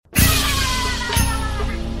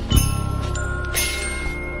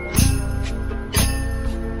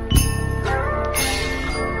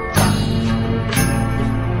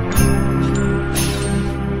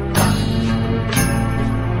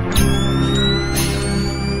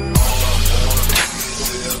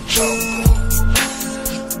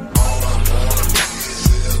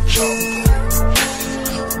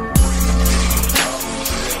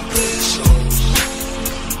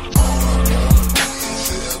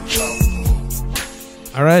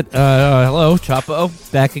All right. Hello,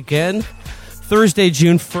 Chapo. Back again. Thursday,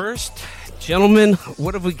 June 1st. Gentlemen,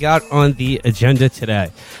 what have we got on the agenda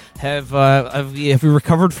today? Have we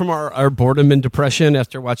recovered from our boredom and depression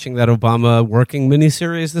after watching that Obama working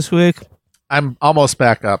miniseries this week? I'm almost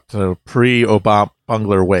back up to pre-Obama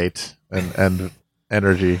bungler weight and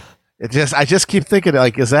energy. I just keep thinking,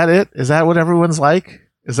 like, is that it? Is that what everyone's like?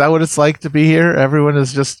 Is that what it's like to be here? Everyone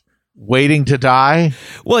is just waiting to die?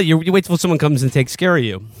 Well, you wait till someone comes and takes care of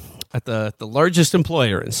you at the largest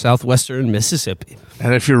employer in southwestern Mississippi.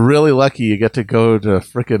 And if you're really lucky, you get to go to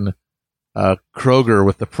frickin' Kroger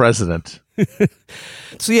with the president.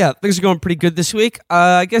 So yeah, things are going pretty good this week.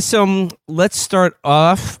 I guess let's start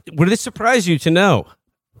off. Would it surprise you to know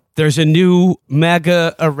there's a new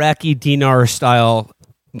MAGA Iraqi dinar style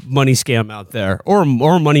money scam out there, or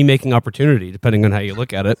money making opportunity, depending on how you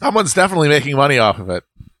look at it. Someone's definitely making money off of it.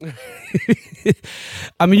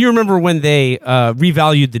 I mean, you remember when they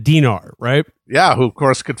revalued the dinar, right? Yeah, who of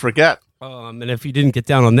course could forget. And if you didn't get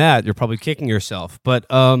down on that, you're probably kicking yourself. But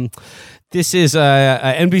this is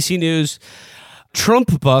NBC News.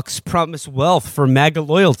 Trump bucks promise wealth for MAGA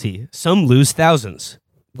loyalty. Some lose thousands.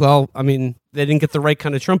 Well, I mean, they didn't get the right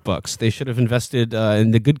kind of Trump bucks. They should have invested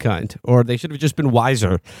in the good kind, or they should have just been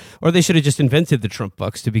wiser, or they should have just invented the Trump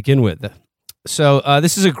bucks to begin with. So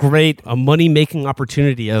this is a great money-making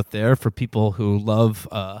opportunity out there for people who love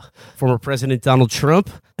former President Donald Trump.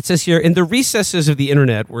 It says here, in the recesses of the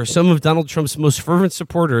internet, where some of Donald Trump's most fervent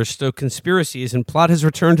supporters stoke conspiracies and plot his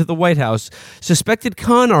return to the White House, suspected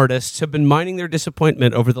con artists have been mining their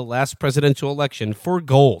disappointment over the last presidential election for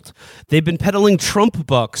gold. They've been peddling Trump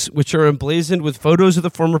bucks, which are emblazoned with photos of the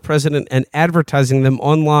former president and advertising them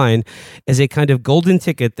online as a kind of golden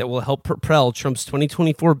ticket that will help propel Trump's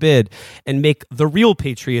 2024 bid and make the real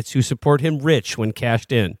patriots who support him rich when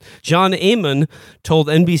cashed in. John Amon told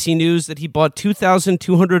NBC News that he bought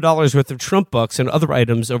 $2,200 worth of Trump bucks and other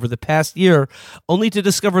items over the past year, only to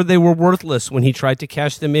discover they were worthless when he tried to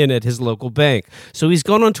cash them in at his local bank. So he's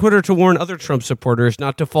gone on Twitter to warn other Trump supporters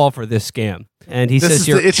not to fall for this scam. And he says, "This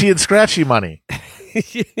is the itchy and scratchy money.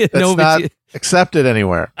 That's not accepted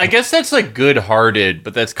anywhere." I guess that's like good-hearted,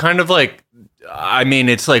 but that's kind of like, I mean,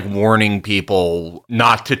 it's like warning people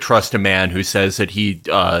not to trust a man who says that he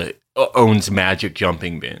owns magic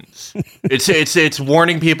jumping bins. It's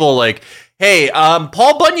warning people like, hey,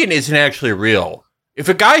 Paul Bunyan isn't actually real. If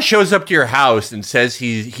a guy shows up to your house and says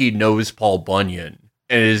he knows Paul Bunyan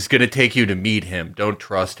and is going to take you to meet him, don't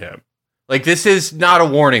trust him. Like, this is not a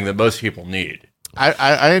warning that most people need.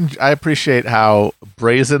 I appreciate how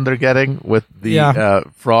brazen they're getting with the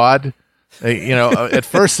fraud. At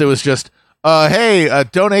first it was just, hey,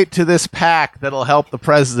 donate to this PAC that'll help the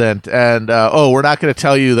president. And, we're not going to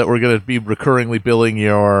tell you that we're going to be recurringly billing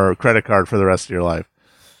your credit card for the rest of your life.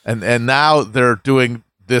 And now they're doing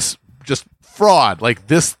this just fraud, like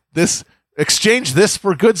this exchange this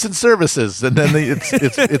for goods and services, and then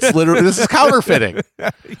it's literally, this is counterfeiting.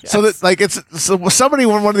 Yes. So that, like, somebody,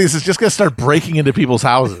 one of these is just going to start breaking into people's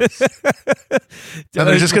houses, and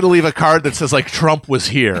they're just going to leave a card that says, like, Trump was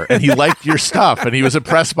here and he liked your stuff and he was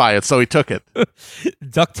impressed by it, so he took it.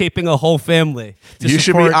 Duct taping a whole family. You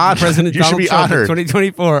should be honored. President you Donald should be Trump honored. In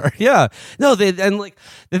 2024. Yeah. No, the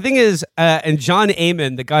thing is, and John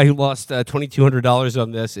Amon, the guy who lost $2,200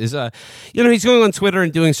 on this, is he's going on Twitter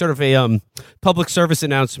and doing sort of a public service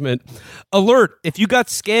announcement. Alert, if you got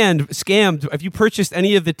scammed, if you purchased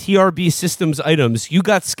any of the TRB systems items, you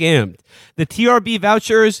got scammed. The TRB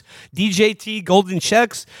vouchers, DJT golden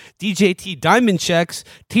checks, DJT diamond checks,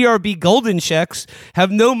 TRB golden checks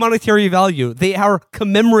have no monetary value. They are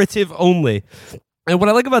commemorative only. And what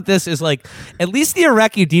I like about this is, like, at least the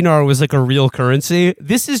Iraqi dinar was like a real currency.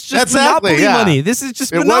 This is just monopoly money. This is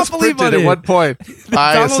just monopoly money. It was printed at one point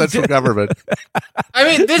by a central government. I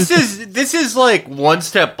mean, this is like one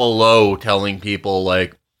step below telling people,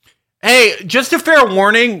 like, hey, just a fair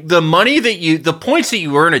warning, the points that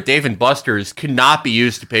you earn at Dave & Buster's cannot be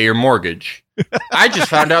used to pay your mortgage. I just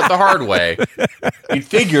found out the hard way. You'd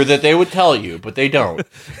figure that they would tell you, but they don't.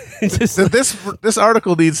 This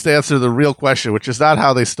article needs to answer the real question, which is not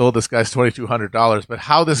how they stole this guy's $2,200, but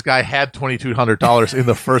how this guy had $2,200 in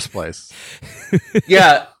the first place.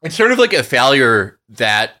 Yeah, it's sort of like a failure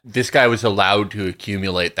that this guy was allowed to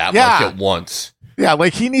accumulate that much at once. Yeah,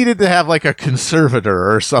 like he needed to have like a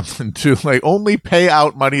conservator or something to like only pay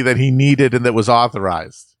out money that he needed and that was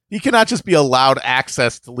authorized. He cannot just be allowed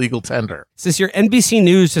access to legal tender. Since your NBC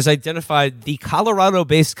News has identified the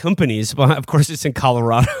Colorado-based companies, well, of course it's in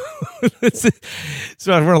Colorado, It's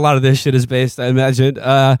where a lot of this shit is based, I imagine.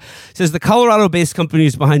 Says the Colorado-based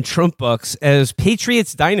companies behind Trump Bucks as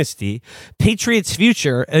Patriots Dynasty, Patriots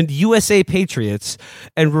Future, and USA Patriots,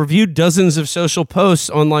 and reviewed dozens of social posts,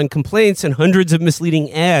 online complaints, and hundreds of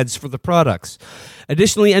misleading ads for the products.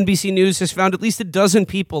 Additionally, NBC News has found at least a dozen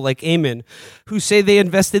people like Eamon who say they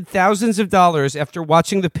invested thousands of dollars after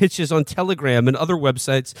watching the pitches on Telegram and other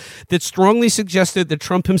websites that strongly suggested that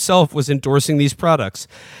Trump himself was endorsing these products.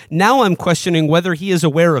 Now I'm questioning whether he is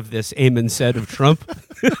aware of this, Eamon said of Trump.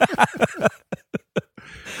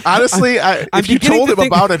 Honestly, if you told him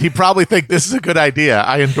about it, he'd probably think this is a good idea.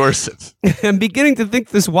 I endorse it. I'm beginning to think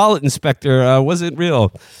this wallet inspector wasn't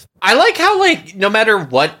real. I like how, like, no matter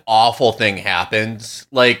what awful thing happens,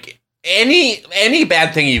 like, any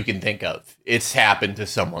bad thing you can think of, it's happened to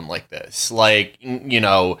someone like this. Like, you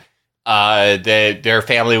know, their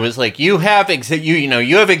family was like, you have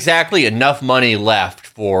exactly enough money left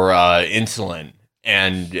for insulin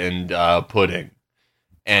and pudding.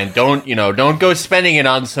 And don't go spending it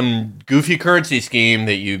on some goofy currency scheme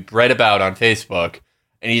that you read about on Facebook.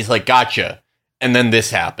 And he's like, gotcha. And then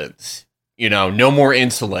this happens. No more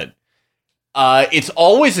insulin. It's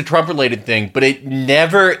always a Trump-related thing, but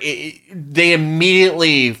they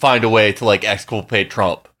immediately find a way to, like, exculpate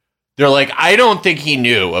Trump. They're like, I don't think he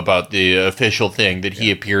knew about the official thing that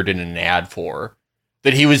he appeared in an ad for.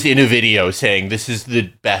 That he was in a video saying, this is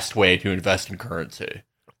the best way to invest in currency.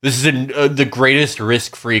 This is the greatest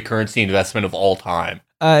risk-free currency investment of all time.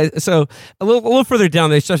 So a little further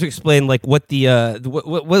down, they start to explain like what the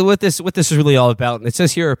what this is really all about. And it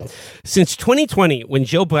says here, since 2020, when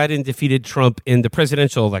Joe Biden defeated Trump in the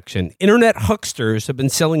presidential election, internet hucksters have been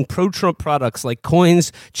selling pro-Trump products like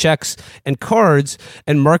coins, checks, and cards,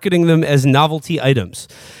 and marketing them as novelty items.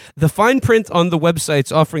 The fine print on the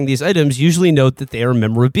websites offering these items usually note that they are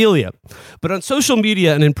memorabilia. But on social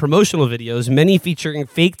media and in promotional videos, many featuring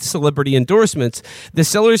faked celebrity endorsements, the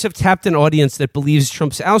sellers have tapped an audience that believes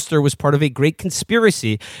Trump's ouster was part of a great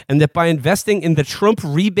conspiracy and that by investing in the Trump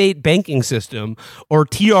rebate banking system, or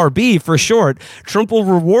TRB for short, Trump will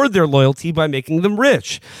reward their loyalty by making them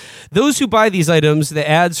rich. Those who buy these items, the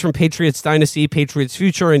ads from Patriots Dynasty, Patriots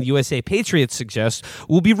Future, and USA Patriots suggest,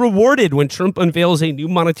 will be rewarded when Trump unveils a new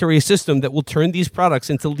monetary system that will turn these products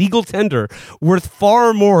into legal tender worth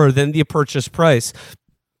far more than the purchase price.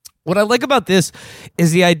 What I like about this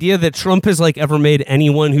is the idea that Trump has like ever made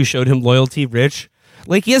anyone who showed him loyalty rich.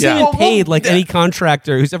 Like he hasn't even paid any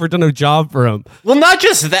contractor who's ever done a job for him. Well, not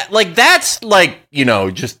just that, like that's like,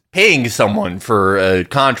 just paying someone for a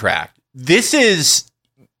contract. This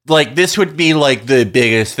would be like the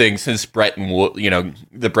biggest thing since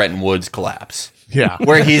the Bretton Woods collapse. Yeah.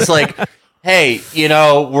 Where he's like, hey,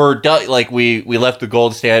 we're done. Like we left the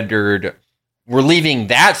gold standard. We're leaving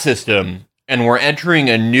that system and we're entering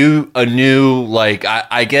a new, like,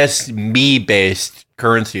 I guess me-based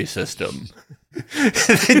currency system.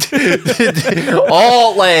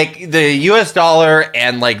 All like the US dollar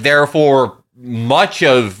and like, therefore much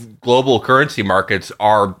of global currency markets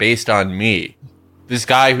are based on me. This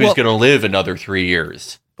guy who's going to live another 3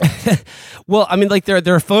 years. Well, I mean, like there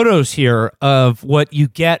are photos here of what you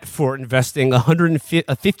get for investing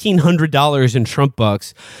 $1,500 in Trump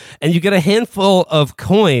bucks, and you get a handful of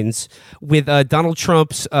coins with Donald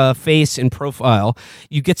Trump's face and profile.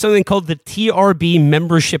 You get something called the TRB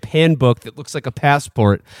membership handbook that looks like a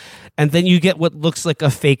passport, and then you get what looks like a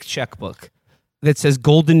fake checkbook that says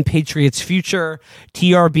Golden Patriots Future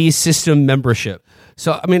TRB system membership.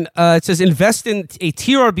 So, I mean, it says invest in a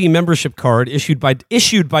TRB membership card issued by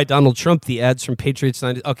Donald Trump. The ads from Patriots,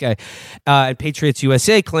 and Patriots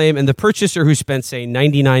USA claim, and the purchaser who spent, say,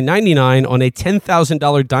 $99.99 on a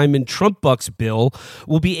 $10,000 diamond Trump bucks bill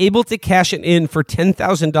will be able to cash it in for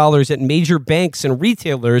 $10,000 at major banks and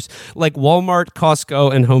retailers like Walmart,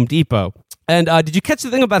 Costco, and Home Depot. And did you catch the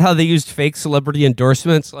thing about how they used fake celebrity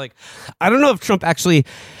endorsements? Like, I don't know if Trump actually.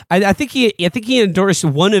 I think he endorsed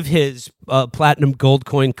one of his platinum gold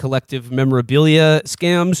coin collective memorabilia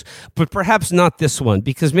scams, but perhaps not this one,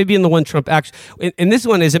 because maybe in the one Trump actually. In this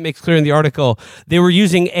one, as it makes clear in the article, they were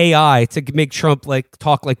using AI to make Trump like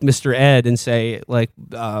talk like Mr. Ed and say like,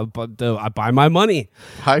 I buy my money.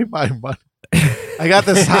 Buy my money. I got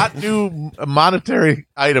this hot new monetary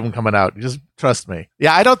item coming out. Just trust me.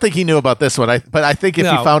 Yeah, I don't think he knew about this one. But I think if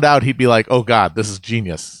he found out, he'd be like, "Oh God, this is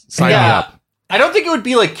genius. Sign me up." I don't think it would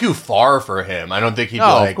be like too far for him. I don't think he'd be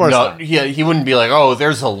like, of course not. He wouldn't be like, "Oh,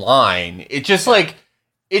 there's a line." It's just like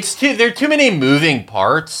there are too many moving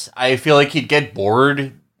parts. I feel like he'd get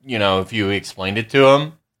bored, if you explained it to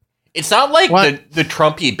him. It's not like the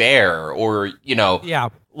Trumpy bear or,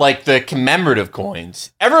 like the commemorative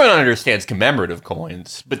coins. Everyone understands commemorative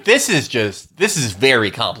coins, but this is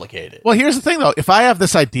very complicated. Well, here's the thing, though. If I have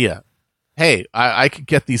this idea, hey, I could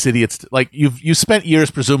get these idiots like you spent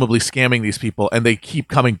years presumably scamming these people, and they keep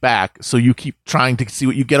coming back, so you keep trying to see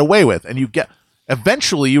what you get away with, and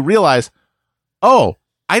eventually you realize, oh,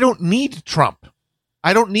 I don't need Trump.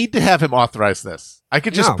 I don't need to have him authorize this. I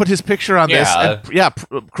could just put his picture on this and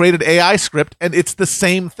create an AI script, and it's the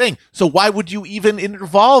same thing. So why would you even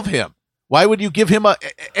involve him? Why would you give him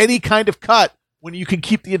any kind of cut when you can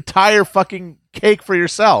keep the entire fucking cake for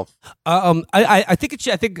yourself? I think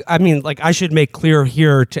I should make clear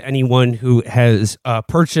here to anyone who has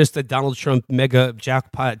purchased a Donald Trump mega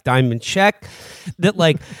jackpot diamond check that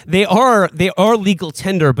like they are legal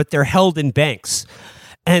tender, but they're held in banks.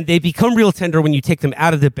 And they become real tender when you take them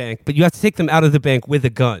out of the bank, but you have to take them out of the bank with a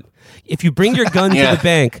gun. If you bring your gun to the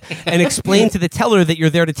bank and explain to the teller that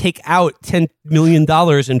you're there to take out $10 million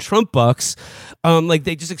in Trump bucks, like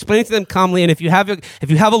they just explain it to them calmly. And if you have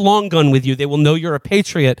a long gun with you, they will know you're a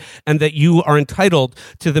patriot and that you are entitled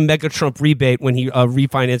to the mega Trump rebate when he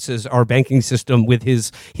refinances our banking system with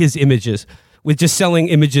his images. With just selling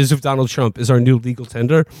images of Donald Trump is our new legal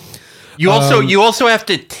tender. You also have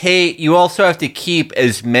to keep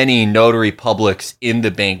as many notary publics in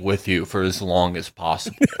the bank with you for as long as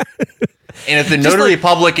possible. And if the notary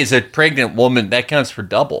public is a pregnant woman, that counts for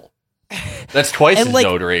double. That's twice as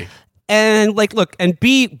notary. And look, and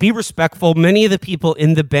be respectful. Many of the people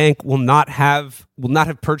in the bank will not have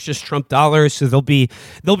purchased Trump dollars, so they'll be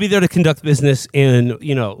there to conduct business in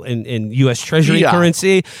U.S. Treasury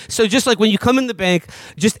currency. So just like when you come in the bank,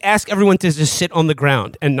 just ask everyone to just sit on the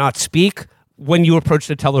ground and not speak when you approach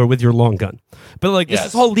the teller with your long gun. But this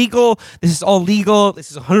is all legal. This is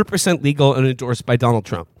 100% legal and endorsed by Donald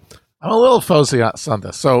Trump. I'm a little fuzzy on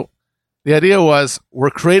this. So the idea was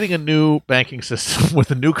we're creating a new banking system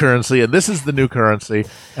with a new currency, and this is the new currency,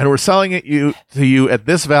 and we're selling it to you at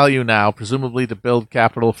this value now, presumably to build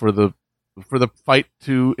capital for the fight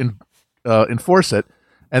to enforce it.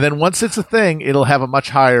 And then once it's a thing, it'll have a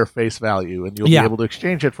much higher face value, and you'll be able to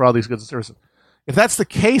exchange it for all these goods and services. If that's the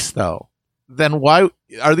case, though, then why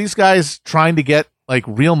are these guys trying to get like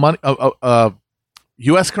real money,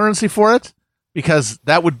 U.S. currency for it? Because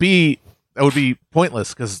that would be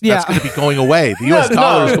pointless because that's going to be going away. The U.S.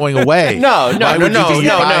 dollar is going away. No.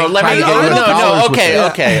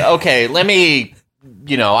 Okay. Let me.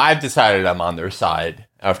 I've decided I'm on their side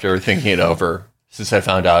after thinking it over since I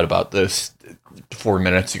found out about this 4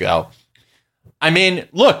 minutes ago. I mean,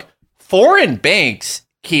 look, foreign banks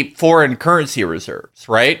keep foreign currency reserves,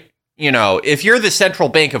 right? If you're the central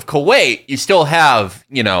bank of Kuwait, you still have,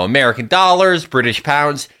 American dollars, British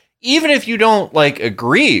pounds. Even if you don't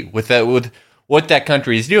agree with that, with what that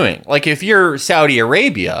country is doing, like if you're Saudi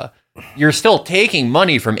Arabia, you're still taking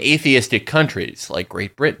money from atheistic countries like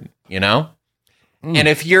Great Britain, And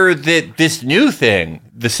if you're this new thing,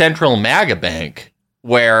 the central MAGA bank,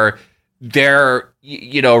 where they're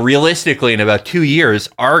realistically in about 2 years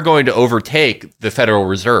are going to overtake the Federal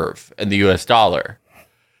Reserve and the U.S. dollar,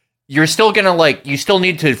 you're still gonna you still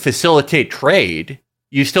need to facilitate trade.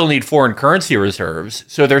 You still need foreign currency reserves,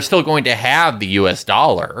 so they're still going to have the U.S.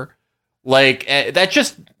 dollar. That's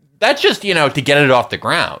just to get it off the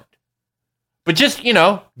ground. But just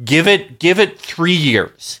give it 3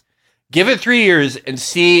 years. Give it 3 years and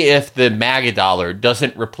see if the MAGA dollar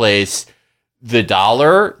doesn't replace the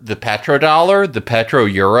dollar, the petrodollar, the petro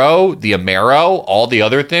euro, the Amero, all the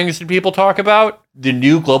other things that people talk about. The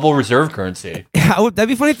new global reserve currency. That'd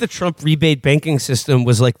be funny if the Trump rebate banking system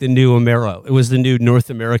was like the new Amero. It was the new North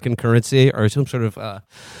American currency or some sort of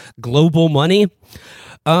global money.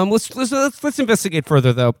 Let's investigate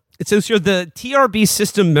further, though. It says here the TRB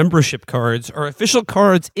system membership cards are official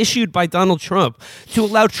cards issued by Donald Trump to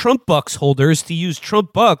allow Trump Bucks holders to use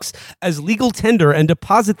Trump Bucks as legal tender and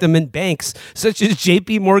deposit them in banks such as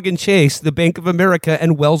J.P. Morgan Chase, the Bank of America,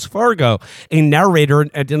 and Wells Fargo. A narrator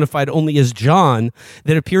identified only as John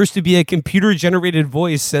that appears to be a computer-generated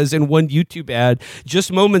voice says in one YouTube ad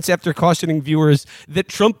just moments after cautioning viewers that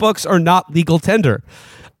Trump Bucks are not legal tender.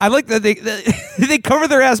 I like that they cover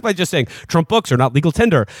their ass by just saying Trump books are not legal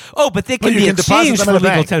tender. Oh, but they can be exchanged for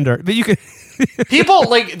legal tender. But you can people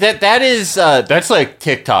like that. That is that's like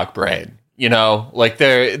TikTok brain.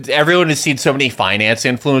 Everyone has seen so many finance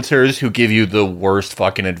influencers who give you the worst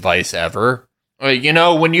fucking advice ever.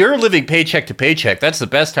 When you're living paycheck to paycheck, that's the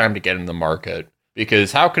best time to get in the market.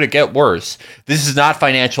 Because how could it get worse? This is not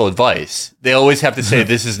financial advice. They always have to say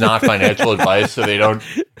this is not financial advice so they don't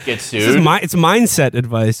get sued. It's mindset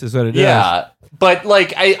advice is what it is. Yeah. But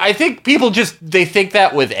like, I think people they think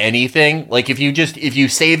that with anything. Like if you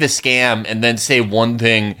say the scam and then say one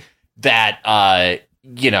thing that,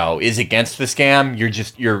 is against the scam,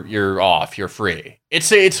 you're off, you're free. It's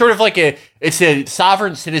sort of like it's a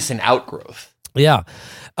sovereign citizen outgrowth. Yeah.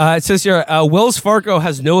 It says here, Wells Fargo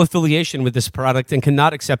has no affiliation with this product and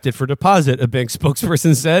cannot accept it for deposit, a bank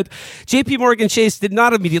spokesperson said. JP Morgan Chase did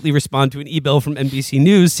not immediately respond to an email from NBC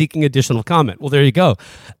News seeking additional comment. Well, there you go.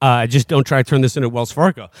 Just don't try to turn this into Wells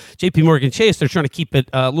Fargo. JP Morgan Chase, they're trying to keep it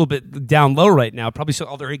a little bit down low right now, probably so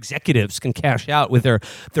all their executives can cash out with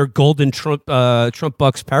their golden Trump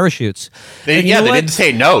bucks parachutes. They didn't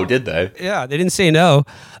say no, did they? Yeah, they didn't say no.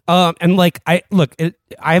 And like, I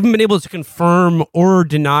haven't been able to confirm or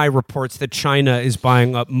deny reports that China is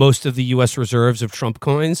buying up most of the U.S. reserves of Trump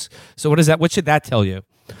coins. So what should that tell you?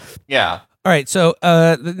 Yeah. All right. So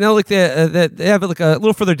now, like they have like a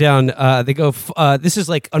little further down. They go. This is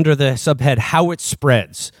like under the subhead "How It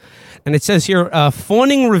Spreads." And it says here,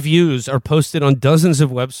 fawning reviews are posted on dozens of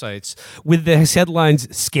websites with the headlines,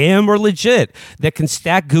 scam or legit, that can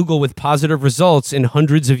stack Google with positive results in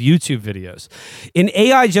hundreds of YouTube videos. In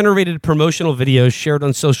AI-generated promotional videos shared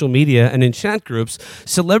on social media and in chat groups,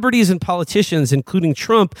 celebrities and politicians, including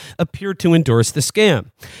Trump, appear to endorse the scam.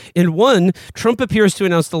 In one, Trump appears to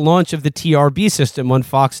announce the launch of the TRB system on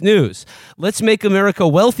Fox News. Let's make America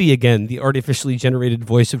wealthy again, the artificially generated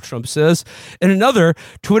voice of Trump says. In another,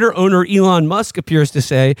 Twitter owner Elon Musk appears to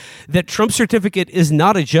say that Trump's certificate is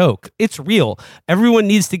not a joke. It's real. Everyone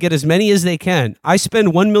needs to get as many as they can. I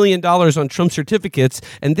spend $1 million on Trump certificates,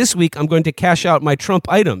 and this week I'm going to cash out my Trump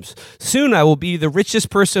items. Soon I will be the richest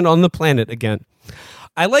person on the planet again.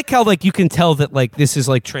 I like how like you can tell that like this is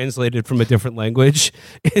like translated from a different language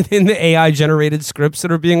in the AI generated scripts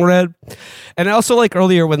that are being read. And I also like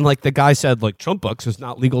earlier when like the guy said like Trump bucks is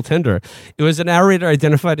not legal tender. It was a narrator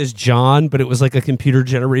identified as John, but it was like a computer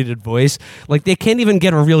generated voice. Like they can't even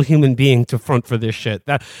get a real human being to front for this shit.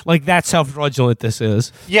 That's how fraudulent this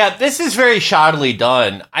is. Yeah, this is very shoddily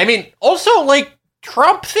done. I mean, also like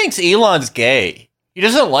Trump thinks Elon's gay. He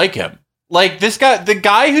doesn't like him. Like this guy, the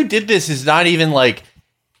guy who did this is not even like,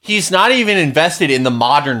 he's not even invested in the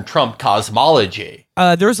modern Trump cosmology.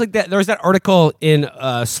 There was that article in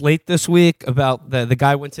Slate this week about the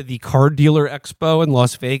guy went to the car dealer expo in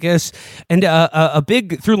Las Vegas, and a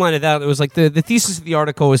big through line of that, it was like the thesis of the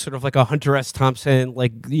article was sort of like a Hunter S. Thompson,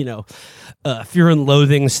 like Fear and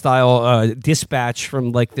Loathing style dispatch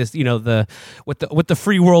from like this, what the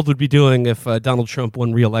free world would be doing if Donald Trump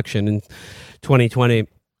won re-election in 2020.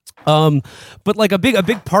 But like a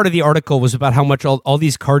big part of the article was about how much all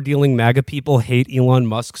these car dealing MAGA people hate Elon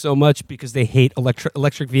Musk so much because they hate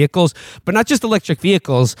electric vehicles, but not just electric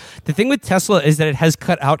vehicles. The thing with Tesla is that it has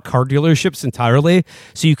cut out car dealerships entirely.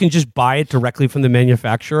 So you can just buy it directly from the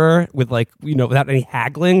manufacturer with like, without any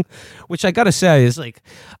haggling, which I gotta say is like,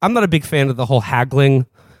 I'm not a big fan of the whole haggling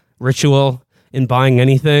ritual in buying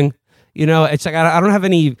anything. It's like I don't have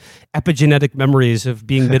any epigenetic memories of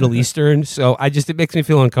being Middle Eastern, so it makes me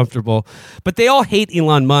feel uncomfortable. But they all hate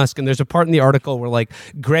Elon Musk, and there's a part in the article where like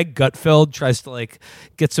Greg Gutfeld tries to like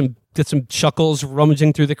get some chuckles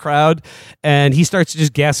rummaging through the crowd, and he starts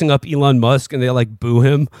just gassing up Elon Musk, and they like boo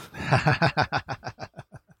him.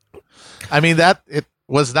 I mean it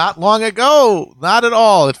was not long ago. Not at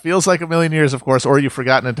all. It feels like a million years, of course, or you've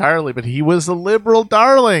forgotten entirely, but he was a liberal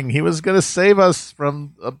darling. He was going to save us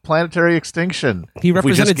from a planetary extinction. He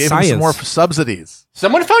represented if we just gave science. him some more subsidies.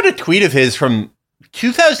 Someone found a tweet of his from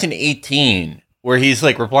 2018 where he's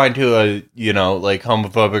like replying to a, like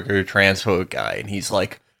homophobic or transphobic guy. And he's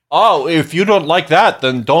like, oh, if you don't like that,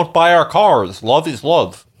 then don't buy our cars. Love is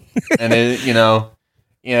love. And,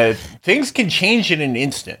 things can change in an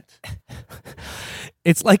instant.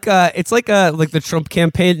 It's like the Trump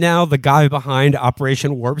campaign now. The guy behind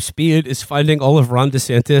Operation Warp Speed is finding all of Ron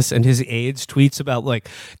DeSantis and his aides' tweets about like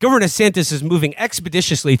Governor DeSantis is moving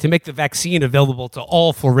expeditiously to make the vaccine available to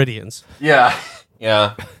all Floridians. Yeah.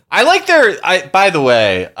 Yeah. I like by the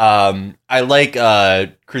way, I like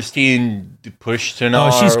Christine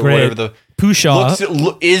Pushtinar. Oh, she's great.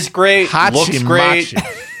 Pushaw is great. Looks great.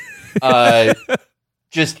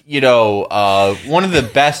 Just, one of the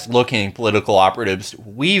best looking political operatives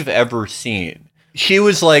we've ever seen. She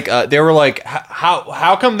was like, they were like,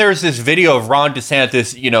 how come there's this video of Ron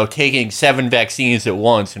DeSantis, taking 7 vaccines at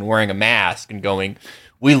once and wearing a mask and going,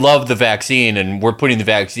 we love the vaccine and we're putting the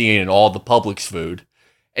vaccine in all the Publix food.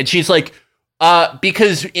 And she's like,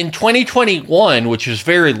 because in 2021, which was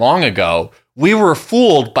very long ago, we were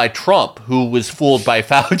fooled by Trump, who was fooled by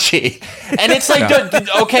Fauci. And it's like,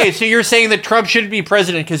 okay, so you're saying that Trump shouldn't be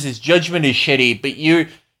president because his judgment is shitty, but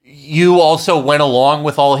you also went along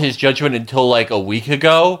with all his judgment until like a week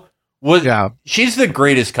ago. She's the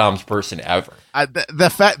greatest comms person ever. The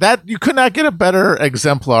fact that you could not get a better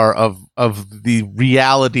exemplar of the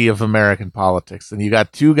reality of American politics. And you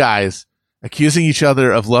got two guys accusing each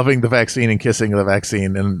other of loving the vaccine and kissing the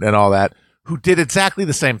vaccine and all that, who did exactly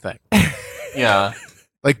the same thing. Yeah.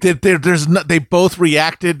 Like they both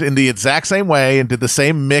reacted in the exact same way and did the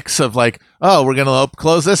same mix of like, oh, we're gonna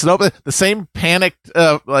close this and open the same panicked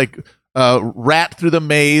rat through the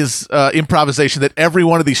maze improvisation that every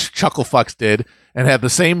one of these chuckle fucks did, and had the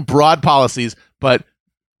same broad policies, but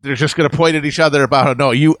they're just gonna point at each other about how,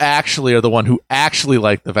 no, you actually are the one who actually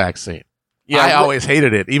liked the vaccine. Yeah, I always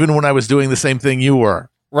hated it, even when I was doing the same thing you were.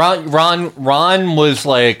 Ron was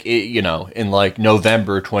like, in like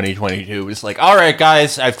November 2022, was like, all right,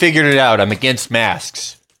 guys, I figured it out. I'm against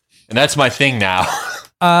masks. And that's my thing now.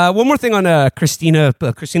 One more thing on Christina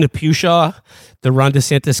Pushaw, the Ron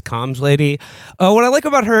DeSantis comms lady. What I like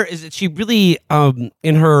about her is that she really,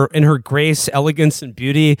 in her grace, elegance, and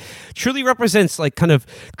beauty, truly represents like kind of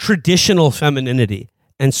traditional femininity.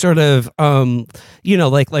 And sort of,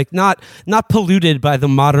 like not polluted by the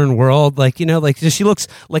modern world. She looks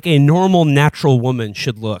like a normal, natural woman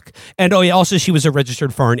should look. And also she was a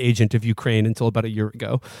registered foreign agent of Ukraine until about a year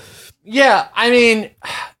ago. Yeah, I mean,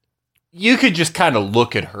 you could just kind of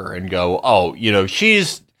look at her and go, oh,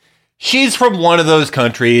 she's from one of those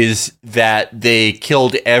countries that they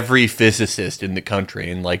killed every physicist in the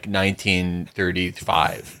country in like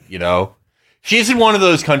 1935. She's in one of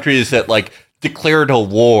those countries that like declared a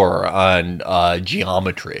war on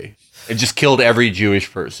geometry and just killed every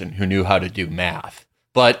Jewish person who knew how to do math.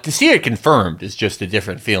 But to see it confirmed is just a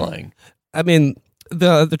different feeling. I mean,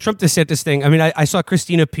 the Trump DeSantis thing, I mean, I saw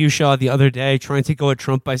Christina Pushaw the other day trying to go at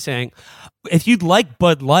Trump by saying, if you'd like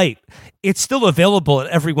Bud Light, it's still available at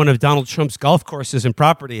every one of Donald Trump's golf courses and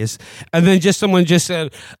properties. And then someone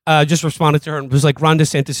said, just responded to her and was like, Ron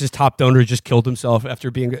DeSantis' top donor just killed himself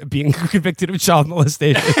after being convicted of child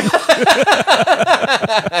molestation.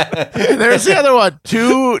 There's the other one.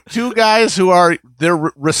 Two guys who are their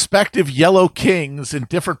respective yellow kings in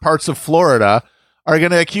different parts of Florida are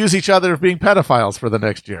going to accuse each other of being pedophiles for the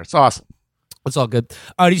next year. It's awesome. It's all good.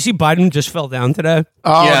 Did you see Biden just fell down today?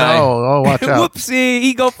 Oh, yeah. No. Oh, watch out. Whoopsie.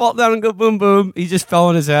 He fall down and go boom, boom. He just fell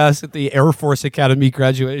on his ass at the Air Force Academy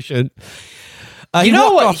graduation. He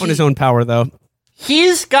walked off on his own power, though.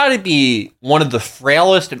 He's got to be one of the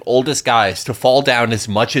frailest and oldest guys to fall down as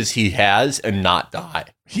much as he has and not die.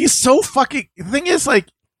 He's so fucking... The thing is, like,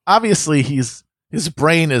 obviously his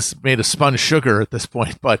brain is made of spun sugar at this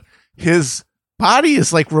point, but his body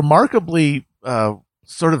is, like, remarkably...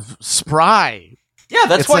 sort of spry. Yeah,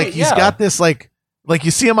 that's why like he's got this like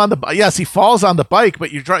you see him on the yes, he falls on the bike, but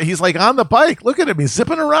he's like on the bike. Look at him, he's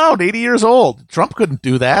zipping around, 80 years old. Trump couldn't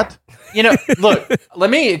do that. Look, let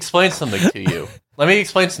me explain something to you.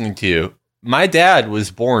 My dad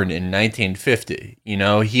was born in 1950.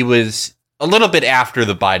 He was a little bit after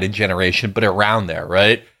the Biden generation, but around there,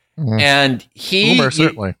 right? Mm-hmm. And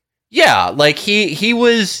certainly. Yeah, like he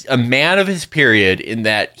was a man of his period in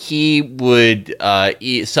that he would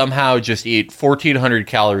somehow just eat 1,400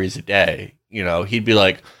 calories a day. He'd be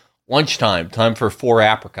like, lunchtime, time for 4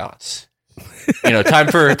 apricots. Time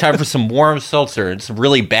for some warm seltzer and some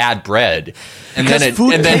really bad bread. And because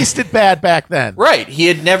food tasted bad back then. Right. He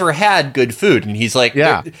had never had good food. And he's like,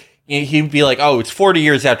 yeah. He'd be like, oh, it's 40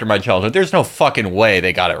 years after my childhood. There's no fucking way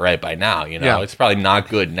they got it right by now. Yeah. It's probably not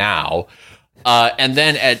good now. And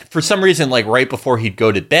then for some reason, like right before he'd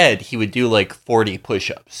go to bed, he would do like 40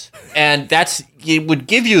 push-ups. And it would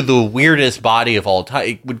give you the weirdest body of all time.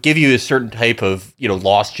 It would give you a certain type of,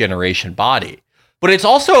 lost generation body. But it's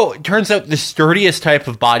also, it turns out, the sturdiest type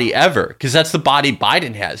of body ever, because that's the body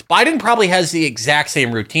Biden has. Biden probably has the exact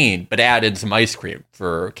same routine, but added some ice cream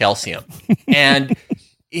for calcium. And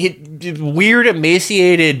weird,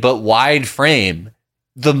 emaciated, but wide frame,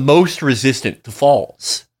 the most resistant to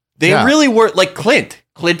falls. They really were like Clint.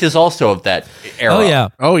 Clint is also of that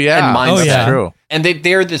era. Oh yeah. And mindset. That's true. And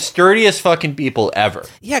they're the sturdiest fucking people ever.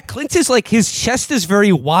 Yeah, Clint is like, his chest is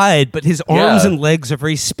very wide, but his arms and legs are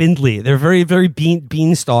very spindly. They're very, very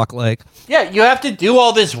beanstalk like. Yeah, you have to do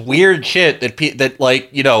all this weird shit that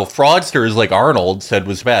fraudsters like Arnold said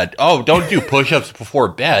was bad. Oh, don't do push-ups before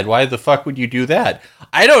bed. Why the fuck would you do that?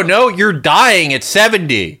 I don't know. You're dying at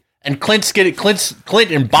 70. And Clint and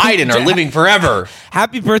Biden are living forever.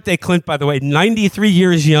 Happy birthday, Clint, by the way. 93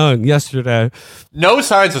 years young yesterday. No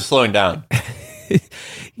signs of slowing down.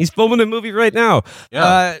 He's filming a movie right now.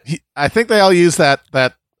 Yeah. I think they all use that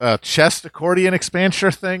chest accordion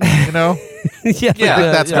expander thing, Yeah. I think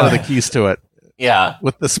that's one of the keys to it. Yeah.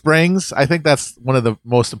 with the springs. I think that's one of the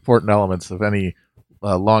most important elements of any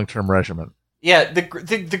long-term regimen. Yeah, the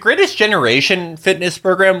Greatest Generation fitness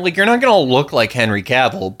program, like, you're not going to look like Henry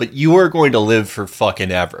Cavill, but you are going to live for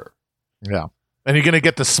fucking ever. Yeah. And you're going to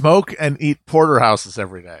get to smoke and eat porterhouses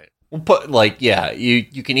every day. But, like, yeah,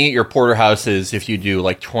 you can eat your porterhouses if you do,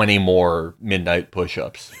 like, 20 more midnight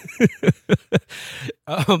push-ups.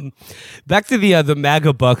 Back to the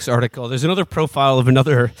MAGA Bucks article. There's another profile of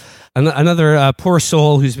another poor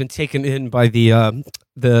soul who's been taken in by the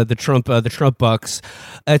Trump Bucks.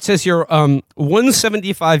 It says here,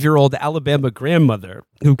 175-year-old Alabama grandmother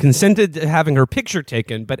who consented to having her picture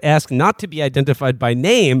taken but asked not to be identified by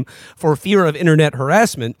name for fear of internet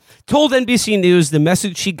harassment, told NBC News the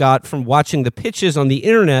message she got from watching the pitches on the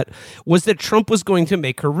internet was that Trump was going to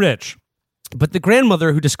make her rich. But the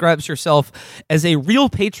grandmother, who describes herself as a real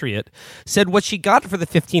patriot, said what she got for the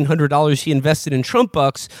 $1,500 she invested in Trump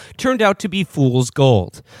bucks turned out to be fool's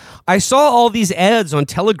gold. I saw all these ads on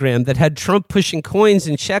Telegram that had Trump pushing coins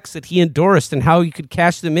and checks that he endorsed and how you could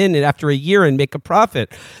cash them in after a year and make a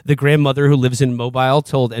profit, the grandmother who lives in Mobile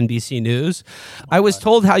told NBC News. I was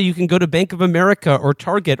told how you can go to Bank of America or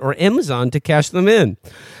Target or Amazon to cash them in.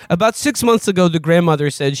 About 6 months ago, the grandmother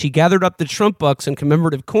said she gathered up the Trump bucks and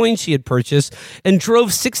commemorative coins she had purchased and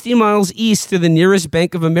drove 60 miles east to the nearest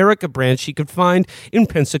Bank of America branch she could find in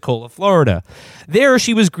Pensacola, Florida. There,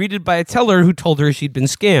 she was greeted by a teller who told her she'd been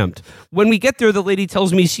scammed. When we get there, the lady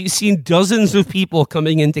tells me she's seen dozens of people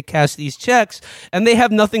coming in to cash these checks, and they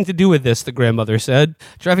have nothing to do with this, the grandmother said.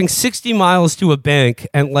 Driving 60 miles to a bank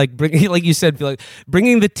and, like you said,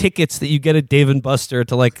 bringing the tickets that you get at Dave & Buster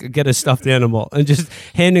to, like, get a stuffed animal and just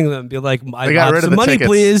handing them, be like, I got some money, tickets,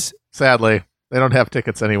 please. Sadly. They don't have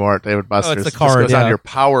tickets anymore at Dave & Buster's. Oh, it's the card, it just goes on your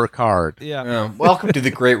power card. Yeah. Welcome to the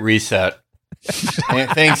Great Reset.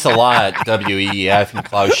 Thanks a lot, WEF and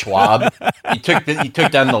Klaus Schwab. You took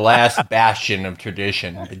down the last bastion of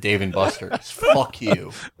tradition, the Dave & Buster's. Fuck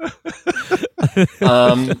you.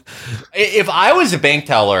 If I was a bank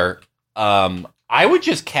teller, I would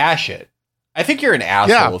just cash it. I think you're an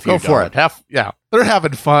asshole if you don't. Go for it. They're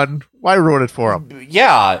having fun. Why ruin it for them?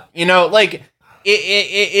 Yeah, like...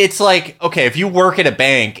 It's like, okay, if you work at a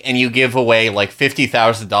bank and you give away like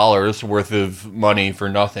 $50,000 worth of money for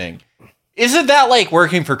nothing, isn't that like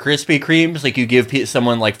working for Krispy Kremes? Like, you give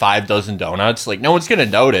someone like 5 dozen donuts, like, no one's going to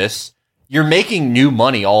notice. You're making new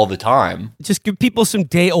money all the time. Just give people some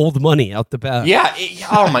day-old money out the back. Yeah.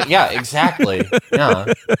 Exactly.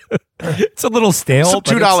 Yeah. It's a little stale. Some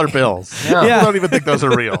 $2 bills. Yeah. I don't even think those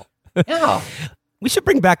are real. Yeah. We should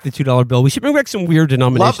bring back the $2 bill. We should bring back some weird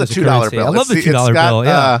denominations. Love the $2 bill. I love the $2 bill.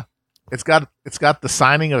 Yeah, it's got the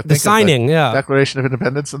signing of the Declaration of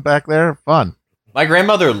Independence back there. Fun. My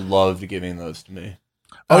grandmother loved giving those to me.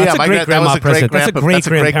 Oh yeah, my great grandma present. That's a great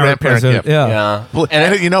grandparent present. Yeah.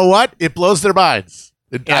 And you know what? It blows their minds.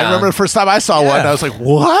 I remember the first time I saw one, I was like,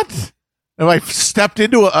 "What? Have I stepped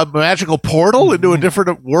into a magical portal into a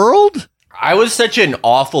different world?" I was such an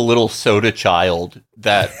awful little soda child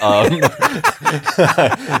that,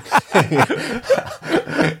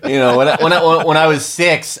 when I was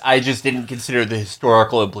 6, I just didn't consider the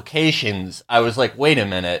historical implications. I was like, wait a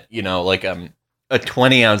minute, like a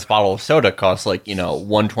 20-ounce bottle of soda costs like,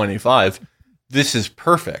 $1.25. This is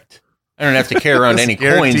perfect. I don't have to carry around any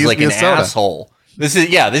coins like an asshole. This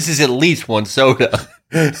is at least one soda.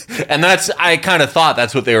 And I kind of thought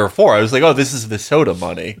that's what they were for. I was like, oh, this is the soda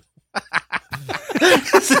money.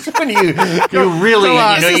 This is when you really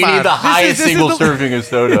you need the highest single serving of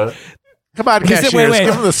soda. Come on, cashiers,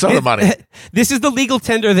 give them the soda money. This is the legal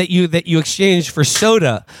tender that you exchange for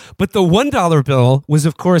soda, but the $1 bill was,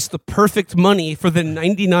 of course, the perfect money for the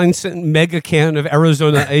 99-cent mega can of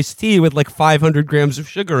Arizona iced tea with like 500 grams of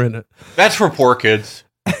sugar in it. That's for poor kids.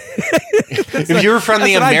 If you're from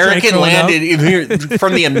the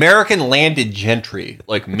American landed gentry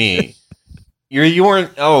like me. You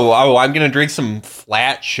weren't, I'm going to drink some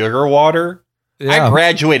flat sugar water? Yeah. I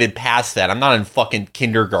graduated past that. I'm not in fucking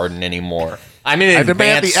kindergarten anymore. I'm in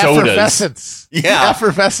advanced sodas. Effervescence. Yeah. The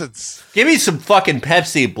effervescence. Give me some fucking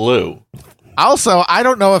Pepsi Blue. Also, I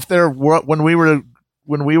don't know if when we were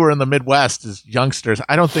in the Midwest as youngsters,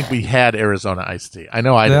 I don't think we had Arizona iced tea. I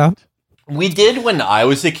know I didn't. We did when I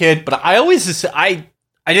was a kid, but I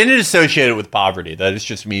didn't associate it with poverty. That is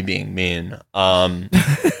just me being mean.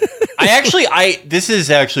 This is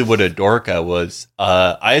actually what a dork I was.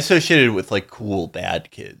 I associated it with like cool bad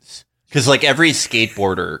kids. Because like every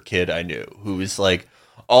skateboarder kid I knew who was like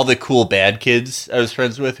all the cool bad kids I was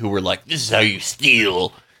friends with who were like, this is how you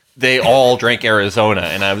steal. They all drank Arizona.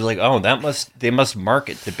 And I was like, oh, they must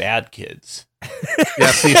market to bad kids.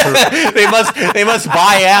 Yeah, see, they must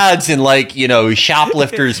buy ads in like, you know,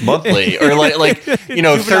 Shoplifters Monthly or like you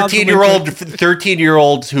know,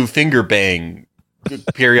 13-year-olds who finger bang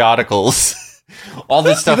periodicals. All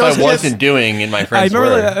this stuff I wasn't doing in my friends'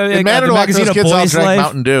 world. In Manitowoc, those kids all drank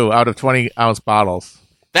Mountain Dew out of 20-ounce bottles.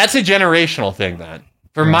 That's a generational thing, then.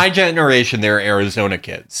 For my generation, they're Arizona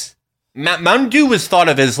kids. Mountain Dew was thought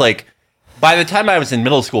of as, like, by the time I was in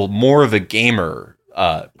middle school, more of a gamer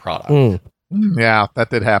product. Yeah, that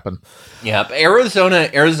did happen. Yeah,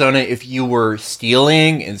 Arizona, if you were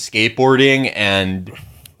stealing and skateboarding and...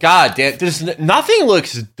 God damn, nothing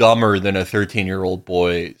looks dumber than a 13-year-old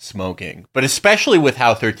boy smoking, but especially with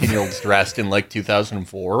how 13-year-olds dressed in like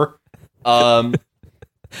 2004,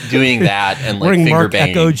 doing that and like wearing finger Mark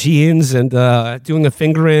banging. Echo jeans and doing a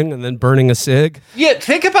fingering and then burning a cig. Yeah,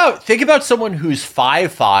 think about someone who's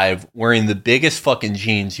 5'5", wearing the biggest fucking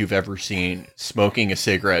jeans you've ever seen, smoking a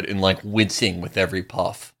cigarette and like wincing with every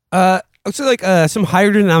puff. Also, like some higher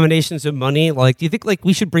denominations of money. Like, do you think like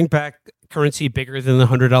we should bring back currency bigger than the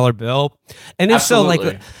 $100 bill? And if Absolutely.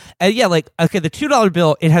 so, like, yeah, like, okay, the $2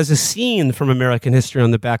 bill, it has a scene from American history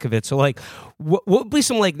on the back of it. So, like, what would be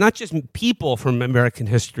some, like, not just people from American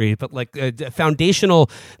history, but like foundational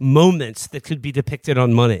moments that could be depicted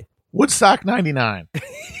on money? Woodstock 99.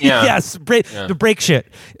 Yeah. Yes, the break shit.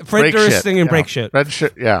 Fred Durst singing break shit. Fred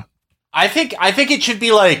shit, yeah. I think it should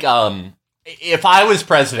be like, if I was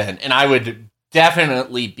president, and I would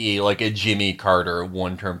definitely be like a Jimmy Carter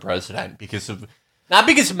one-term president not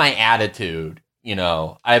because of my attitude, you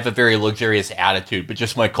know, I have a very luxurious attitude, but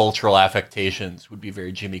just my cultural affectations would be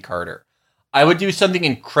very Jimmy Carter. I would do something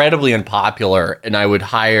incredibly unpopular, and I would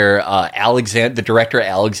hire the director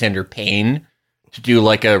Alexander Payne to do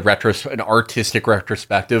like an artistic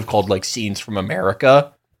retrospective called like Scenes from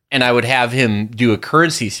America, and I would have him do a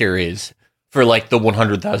currency series for like the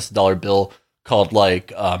 $100,000 bill called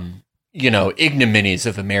like you know, ignominies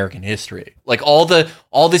of American history. Like all the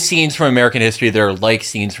scenes from American history that are like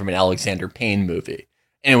scenes from an Alexander Payne movie.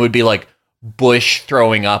 And it would be like Bush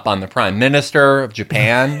throwing up on the prime minister of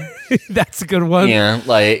Japan. That's a good one. Yeah,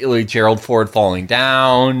 like Gerald Ford falling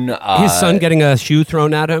down. His son getting a shoe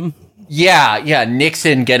thrown at him. Yeah.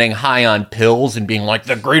 Nixon getting high on pills and being like,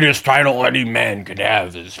 the greatest title any man could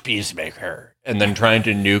have is peacemaker. And then trying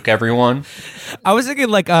to nuke everyone. I was thinking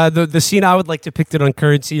like the scene I would like depicted on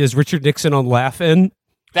currency is Richard Nixon on Laughing.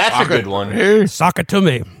 That's a good one. Sock it to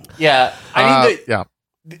me. Yeah. I mean,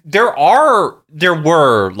 there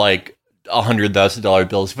were like $100,000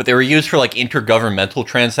 bills, but they were used for like intergovernmental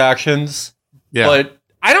transactions. Yeah. But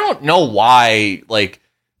I don't know why, like,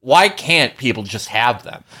 why can't people just have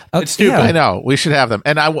them? It's stupid. I know. We should have them.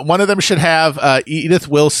 And one of them should have Edith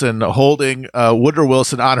Wilson holding Woodrow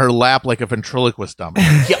Wilson on her lap like a ventriloquist dummy.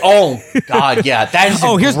 Yeah, oh, God, yeah. That is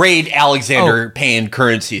a great Alexander Payne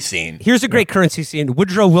currency scene. Here's a great currency scene.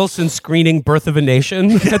 Woodrow Wilson screening Birth of a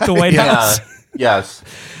Nation at the White House. Yes.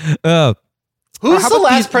 Who's the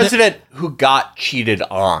last president who got cheated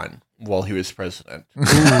on while he was president?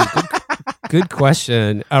 Good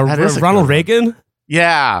question. Ronald Reagan?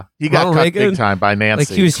 Yeah, he got cut big time by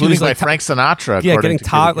Nancy, including by Frank Sinatra. Yeah, getting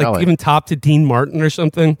top, like even top to Dean Martin or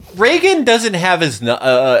something. Reagan doesn't have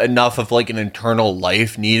enough of like an internal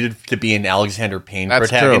life needed to be an Alexander Payne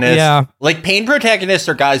protagonist. True. Yeah, like Payne protagonists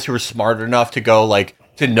are guys who are smart enough to go like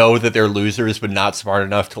to know that they're losers, but not smart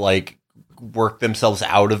enough to like work themselves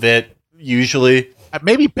out of it. Usually,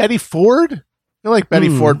 maybe Betty Ford. I feel like Betty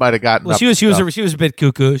Ford might have gotten. Well, she was a bit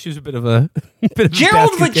cuckoo. She was a bit of a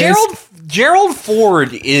Gerald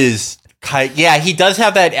Ford is he does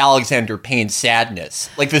have that Alexander Payne sadness.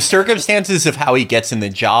 Like the circumstances of how he gets in the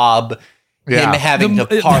job, him having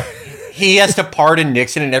he has to pardon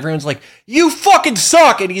Nixon, and everyone's like, "You fucking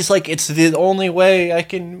suck," and he's like, "It's the only way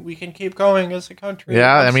we can keep going as a country."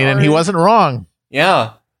 Yeah, I mean, and he wasn't wrong.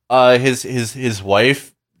 Yeah, his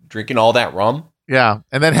wife drinking all that rum. Yeah,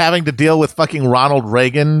 and then having to deal with fucking Ronald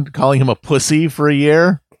Reagan calling him a pussy for a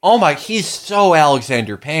year. Oh my, he's so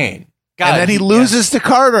Alexander Payne. God, and then he loses to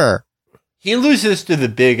Carter. He loses to the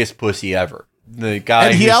biggest pussy ever. The guy,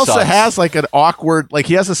 and he also has like an awkward, like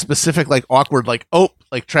he has a specific like awkward, like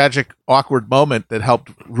tragic awkward moment that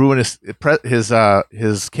helped ruin his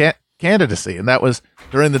candidacy, and that was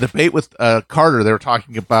during the debate with Carter. They were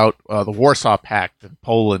talking about the Warsaw Pact and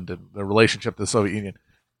Poland and the relationship to the Soviet Union.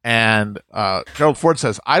 And Gerald Ford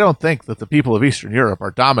says, "I don't think that the people of Eastern Europe are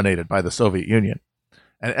dominated by the Soviet Union."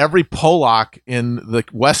 And every Polak in the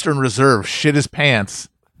Western Reserve shit his pants,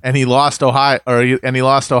 and he lost Ohio.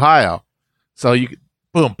 So you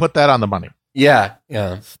put that on the money. Yeah.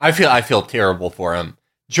 I feel terrible for him.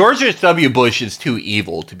 George W. Bush is too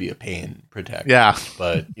evil to be a Payne protagonist. Yeah.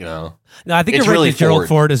 But, you know. No, I think it's you're right really that Gerald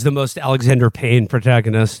Ford is the most Alexander Payne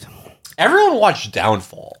protagonist. Everyone watched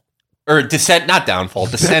Downfall. Or not Downfall,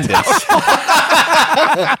 Descendants.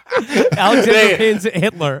 Alexander Payne's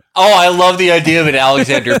Hitler. Oh, I love the idea of an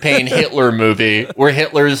Alexander Payne Hitler movie where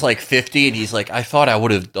Hitler is like 50 and he's like, I thought I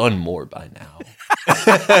would have done more by now.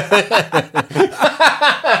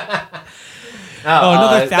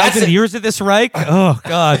 Another 1,000 years of this Reich? Oh,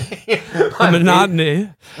 God. The monotony.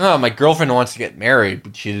 Oh, my girlfriend wants to get married,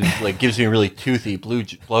 but she like gives me a really toothy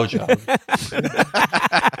blowjob.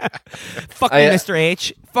 Fuck me, Mr.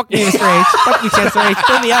 H. Fuck me, Mr. H. Fuck you, Chancellor H.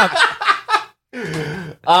 Fill me up.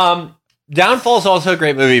 Downfall's also a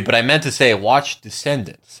great movie, but I meant to say watch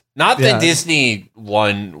Descendants. Not the Disney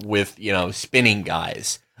one with, spinning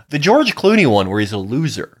guys. The George Clooney one where he's a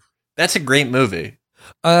loser. That's a great movie.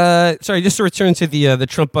 Sorry, just to return to the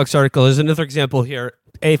Trump Bucks article, there's another example here.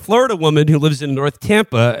 A Florida woman who lives in North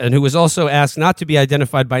Tampa and who was also asked not to be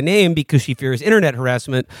identified by name because she fears internet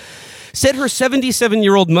harassment said her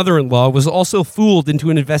 77-year-old mother-in-law was also fooled into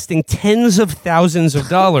investing tens of thousands of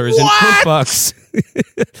dollars in Trump Bucks.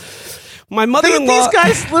 My mother-in-law. These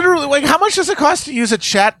guys literally, how much does it cost to use a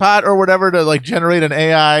chatbot or whatever to generate an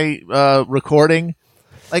AI recording?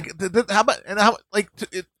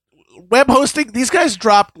 Web hosting, these guys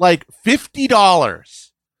dropped $50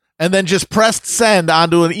 and then just pressed send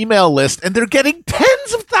onto an email list, and they're getting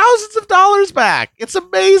tens of thousands of dollars back. It's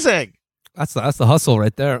amazing. That's the hustle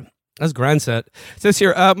right there. That's grand set. It says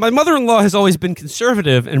here, my mother-in-law has always been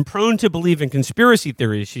conservative and prone to believe in conspiracy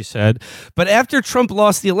theories, she said. But after Trump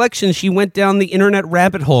lost the election, she went down the internet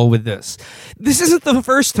rabbit hole with this. This isn't the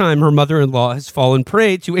first time her mother-in-law has fallen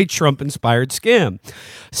prey to a Trump-inspired scam.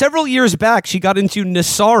 Several years back, she got into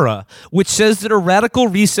NESARA, which says that a radical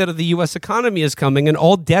reset of the U.S. economy is coming and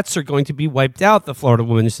all debts are going to be wiped out, the Florida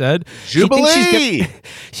woman said. Jubilee!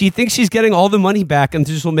 She thinks she's getting all the money back and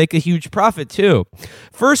this will make a huge profit, too.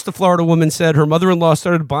 First, the Florida woman said her mother-in-law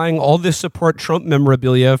started buying all this support Trump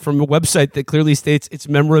memorabilia from a website that clearly states it's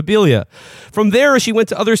memorabilia. From there, she went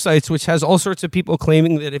to other sites, which has all sorts of people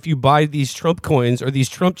claiming that if you buy these Trump coins or these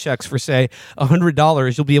Trump checks for, say,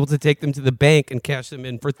 $100, you'll be able to take them to the bank and cash them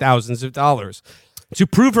in for thousands of dollars. To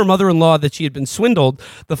prove her mother-in-law that she had been swindled,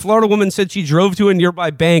 the Florida woman said she drove to a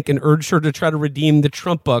nearby bank and urged her to try to redeem the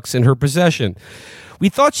Trump bucks in her possession. We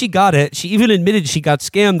thought she got it. She even admitted she got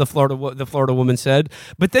scammed, the Florida woman said.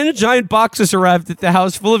 But then giant boxes arrived at the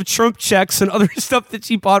house full of Trump checks and other stuff that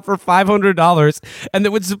she bought for $500 and that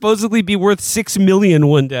would supposedly be worth $6 million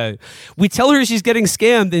one day. We tell her she's getting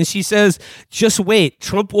scammed and she says, just wait,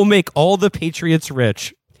 Trump will make all the patriots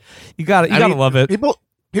rich. You gotta love it.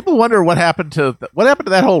 People wonder what happened to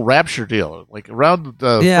that whole rapture deal. Around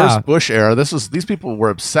the first Bush era, these people were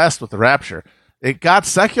obsessed with the rapture. It got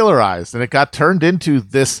secularized and it got turned into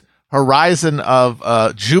this horizon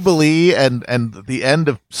of jubilee and the end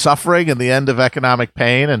of suffering and the end of economic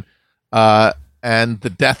pain and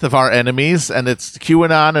the death of our enemies, and it's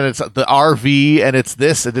QAnon and it's the RV and it's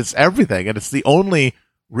this and it's everything, and it's the only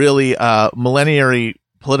really millenniary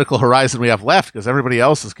political horizon we have left because everybody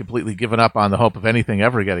else has completely given up on the hope of anything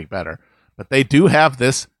ever getting better. But they do have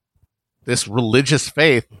this religious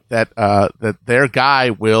faith that their guy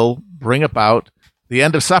will bring about the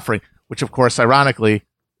end of suffering, which, of course, ironically,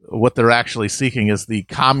 what they're actually seeking is the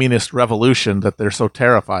communist revolution that they're so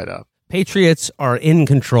terrified of. Patriots are in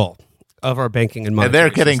control of our banking and money. And they're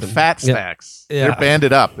getting fat stacks. Yeah. They're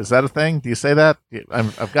banded up. Is that a thing? Do you say that?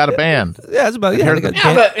 I've got a band. Yeah, it's about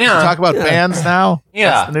talk about bands now. Yeah,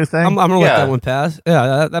 that's the new thing. I'm gonna let that one pass.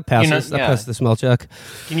 Yeah, that passes. That passes the smell check.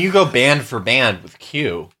 Can you go band for band with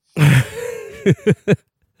Q?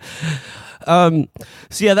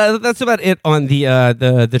 So yeah, that's about it on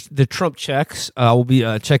the Trump checks. We'll be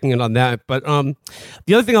checking in on that. But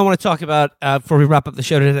the other thing I want to talk about before we wrap up the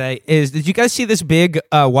show today is, did you guys see this big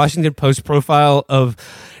Washington Post profile of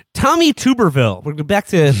Tommy Tuberville? We're back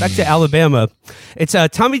to Alabama. It's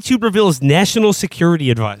Tommy Tuberville's national security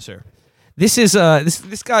advisor. This is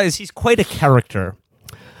this guy he's quite a character.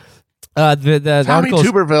 The Tommy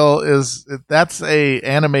Tuberville that's a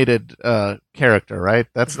animated character, right?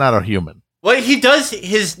 That's not a human. Well,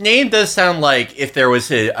 his name does sound like if there was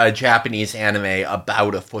a Japanese anime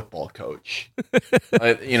about a football coach.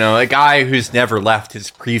 A guy who's never left his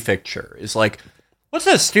prefecture is like, what's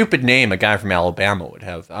a stupid name a guy from Alabama would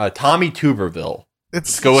have? Tommy Tuberville.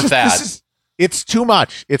 Let's go with that. It's too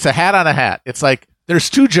much. It's a hat on a hat. It's like, there's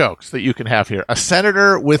two jokes that you can have here. A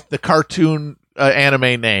senator with the cartoon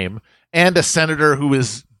anime name and a senator who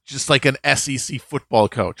is just like an SEC football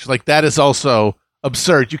coach. Like, that is also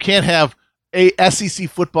absurd. You can't have a SEC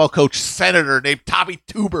football coach senator named Tommy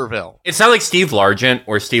Tuberville. It's not like Steve Largent,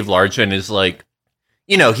 where Steve Largent is like,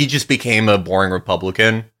 he just became a boring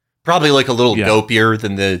Republican. Probably like a little dopier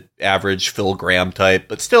than the average Phil Graham type,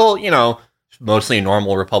 but still, mostly a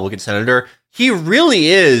normal Republican senator. He really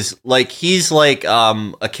is like, he's like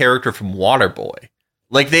a character from Waterboy.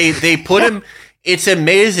 Like they put him, it's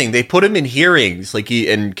amazing. They put him in hearings, like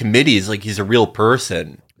in committees, like he's a real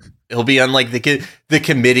person. He'll be on like the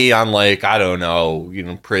committee on like, I don't know,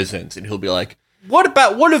 prisons. And he'll be like, what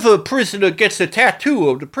if a prisoner gets a tattoo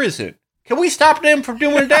of the prison? Can we stop them from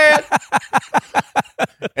doing that?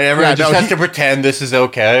 And everyone has to pretend this is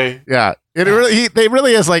okay. Yeah. They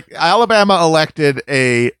really is like Alabama elected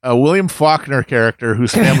a William Faulkner character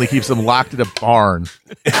whose family keeps him locked in a barn.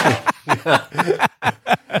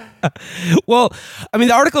 Well, I mean,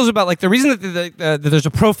 the article is about like the reason that there's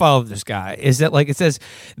a profile of this guy is that like it says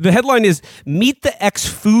the headline is "Meet the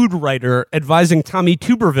ex-food writer advising Tommy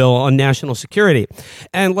Tuberville on national security,"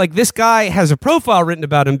 and like this guy has a profile written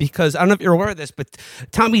about him because I don't know if you're aware of this, but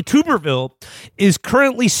Tommy Tuberville is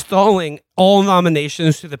currently stalling all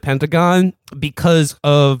nominations to the Pentagon because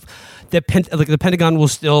of the Pentagon will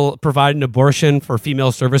still provide an abortion for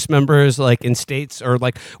female service members, like in states, or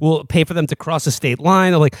like will pay for them to cross a state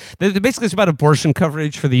line. Or like basically, it's about abortion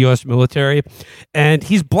coverage for the U.S. military, and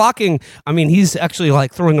he's blocking. I mean, he's actually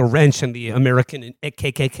like throwing a wrench in the American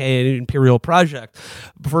KKK and Imperial Project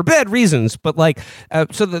for bad reasons. But like,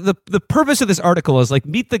 so the purpose of this article is like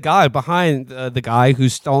meet the guy behind the guy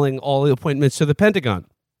who's stalling all the appointments to the Pentagon.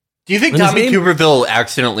 Do you think Tommy Tuberville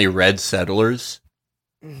accidentally read Settlers?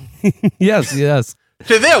 Yes.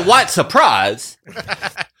 To their what surprise?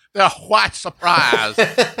 The what surprise?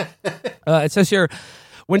 It says here,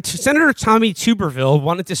 when Senator Tommy Tuberville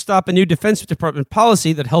wanted to stop a new Defense Department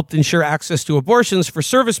policy that helped ensure access to abortions for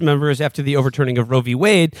service members after the overturning of Roe v.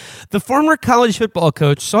 Wade, the former college football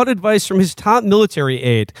coach sought advice from his top military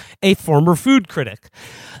aide, a former food critic.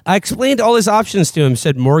 I explained all his options to him,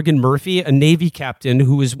 said Morgan Murphy, a Navy captain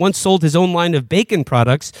who was once sold his own line of bacon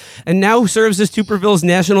products and now serves as Tuberville's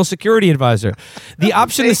national security advisor. The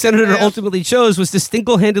option the senator ultimately chose was to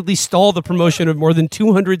single-handedly stall the promotion of more than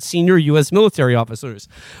 200 senior U.S. military officers.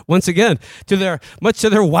 Once again, much to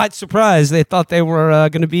their wide surprise, they thought they were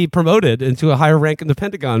going to be promoted into a higher rank in the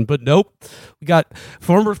Pentagon, but nope. We got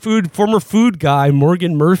former food guy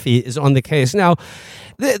Morgan Murphy is on the case now.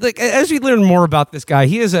 As we learn more about this guy,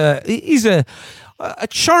 he's a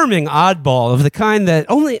charming oddball of the kind that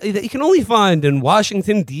you can only find in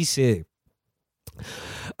Washington, D.C.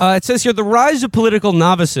 It says here, the rise of political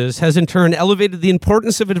novices has in turn elevated the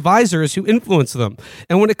importance of advisors who influence them.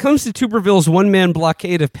 And when it comes to Tuberville's one-man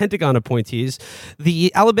blockade of Pentagon appointees,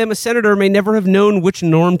 the Alabama senator may never have known which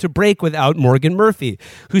norm to break without Morgan Murphy,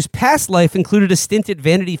 whose past life included a stint at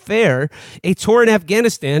Vanity Fair, a tour in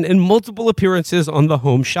Afghanistan, and multiple appearances on the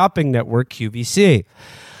home shopping network QVC.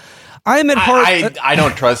 I am at heart... I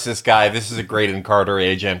don't trust this guy. This is a Graydon Carter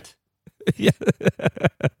agent. Yeah.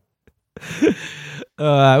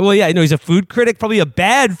 He's a food critic, probably a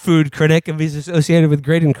bad food critic if he's associated with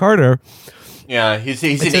Graydon Carter. Yeah, he's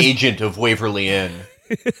an agent of Waverly Inn.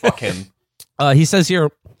 Fuck him. He says here,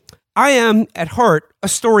 I am, at heart, a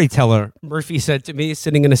storyteller, Murphy said to me,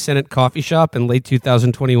 sitting in a Senate coffee shop in late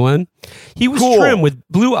 2021. He was trim with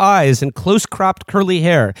blue eyes and close-cropped curly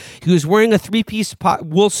hair. He was wearing a three-piece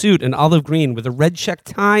wool suit in olive green with a red check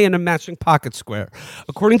tie and a matching pocket square.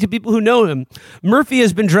 According to people who know him, Murphy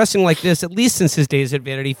has been dressing like this at least since his days at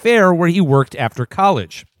Vanity Fair, where he worked after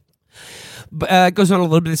college. It goes on a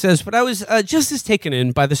little bit. It says, but I was just as taken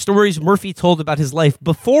in by the stories Murphy told about his life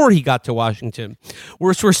before he got to Washington,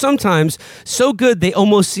 which were sometimes so good they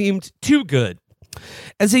almost seemed too good.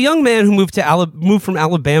 As a young man who moved from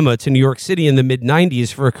Alabama to New York City in the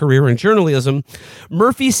mid-'90s for a career in journalism,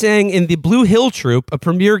 Murphy sang in the Blue Hill Troupe, a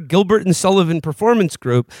premier Gilbert and Sullivan performance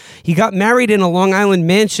group. He got married in a Long Island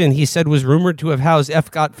mansion he said was rumored to have housed F.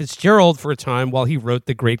 Scott Fitzgerald for a time while he wrote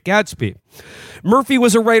The Great Gatsby. Murphy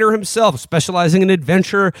was a writer himself, specializing in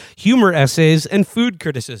adventure, humor essays, and food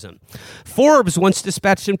criticism. Forbes once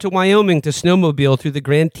dispatched him to Wyoming to snowmobile through the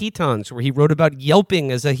Grand Tetons, where he wrote about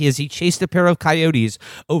yelping as he chased a pair of coyotes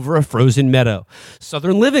over a frozen meadow.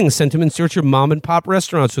 Southern Living sent him in search of mom-and-pop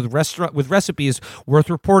restaurants with recipes worth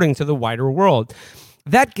reporting to the wider world.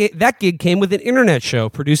 That gig came with an internet show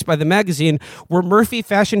produced by the magazine where Murphy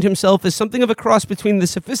fashioned himself as something of a cross between the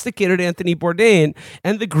sophisticated Anthony Bourdain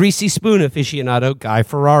and the greasy spoon aficionado Guy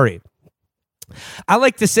Ferrari. I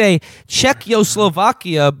like to say, check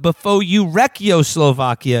Yoslovakia before you wreck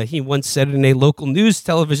Yoslovakia, he once said in a local news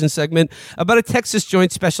television segment about a Texas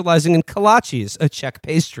joint specializing in kolaches, a Czech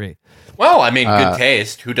pastry. Well, I mean, good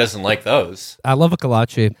taste. Who doesn't like those? I love a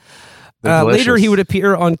kolache. Later, he would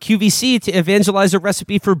appear on QVC to evangelize a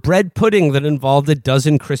recipe for bread pudding that involved a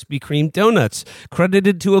dozen Krispy Kreme donuts,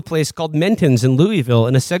 credited to a place called Menton's in Louisville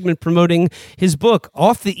in a segment promoting his book,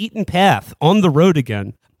 Off the Eaten Path, On the Road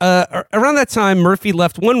Again. Around that time, Murphy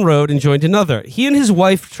left one road and joined another. He and his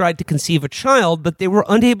wife tried to conceive a child, but they were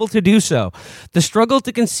unable to do so. The struggle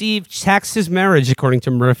to conceive taxed his marriage, according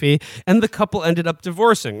to Murphy, and the couple ended up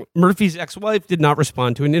divorcing. Murphy's ex-wife did not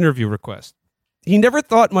respond to an interview request. He never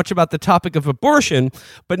thought much about the topic of abortion,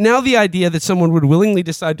 but now the idea that someone would willingly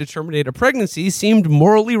decide to terminate a pregnancy seemed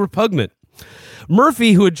morally repugnant.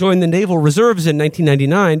 Murphy, who had joined the Naval Reserves in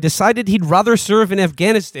 1999, decided he'd rather serve in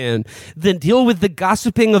Afghanistan than deal with the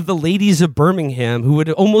gossiping of the ladies of Birmingham, who would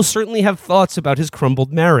almost certainly have thoughts about his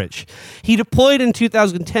crumbled marriage. He deployed in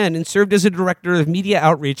 2010 and served as a director of media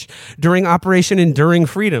outreach during Operation Enduring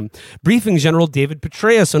Freedom, briefing General David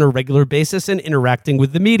Petraeus on a regular basis and interacting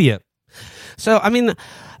with the media. So, I mean,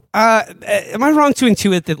 am I wrong to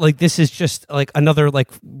intuit that like this is just like another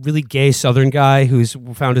like really gay Southern guy who's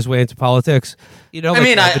found his way into politics? You know, I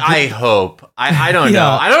mean, I hope. I don't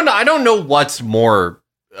know. I don't know what's more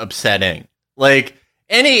upsetting. Like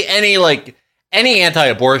any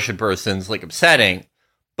anti-abortion person's like upsetting,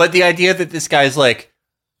 but the idea that this guy's like,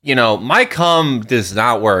 you know, my cum does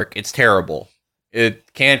not work. It's terrible.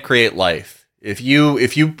 It can't create life. If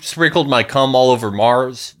you sprinkled my cum all over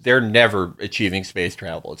Mars, they're never achieving space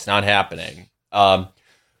travel. It's not happening.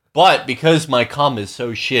 But because my cum is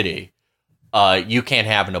so shitty, you can't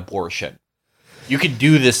have an abortion. You can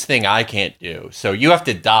do this thing I can't do. So you have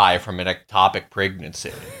to die from an ectopic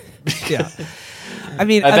pregnancy. Yeah. I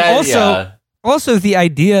mean, also the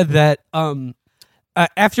idea that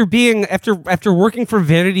after working for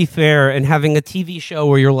Vanity Fair and having a TV show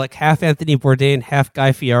where you're like half Anthony Bourdain, half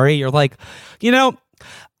Guy Fieri, you're like, you know,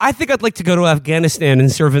 I think I'd like to go to Afghanistan and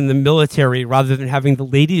serve in the military rather than having the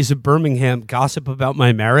ladies of Birmingham gossip about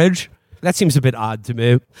my marriage. That seems a bit odd to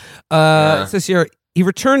me. It says here, he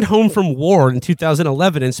returned home from war in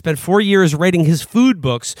 2011 and spent 4 years writing his food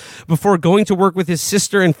books before going to work with his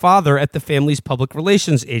sister and father at the family's public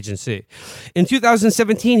relations agency. In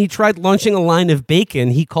 2017, he tried launching a line of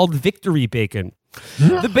bacon he called Victory Bacon.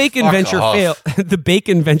 The bacon venture failed. The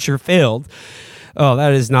bacon venture failed. Oh,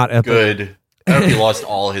 that is not epic. Good. I hope he lost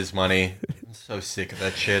all his money. I'm so sick of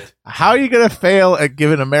that shit. How are you going to fail at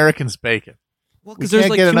giving Americans bacon? Well, because there's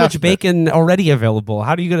like too much bacon already available.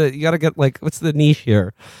 How do you gotta get like what's the niche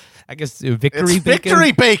here? I guess Victory Bacon.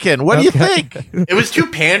 Victory Bacon. What do you think? It was too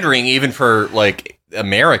pandering even for like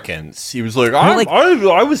Americans. He was like,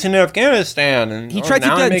 I was in Afghanistan, and he tried to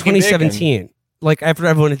do that in 2017. Bacon. Like after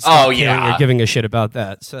everyone had stopped caring or giving a shit about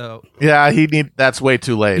that. So yeah, that's way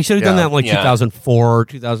too late. He should have done that in like 2004,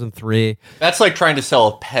 2003. That's like trying to sell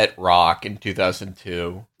a pet rock in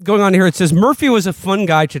 2002. Going on here, it says Murphy was a fun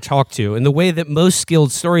guy to talk to in the way that most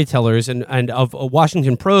skilled storytellers and of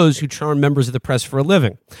Washington pros who charm members of the press for a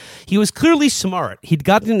living. He was clearly smart. He'd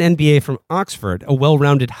gotten an MBA from Oxford, a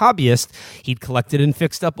well-rounded hobbyist. He'd collected and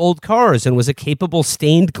fixed up old cars and was a capable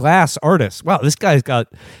stained glass artist. Wow, this guy's like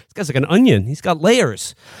an onion. He's got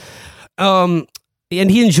layers. And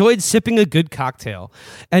he enjoyed sipping a good cocktail.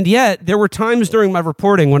 And yet, there were times during my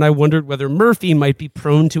reporting when I wondered whether Murphy might be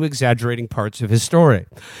prone to exaggerating parts of his story.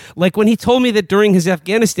 Like when he told me that during his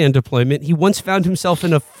Afghanistan deployment, he once found himself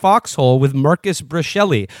in a foxhole with Marcus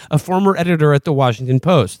Brachelli, a former editor at the Washington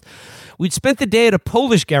Post. We'd spent the day at a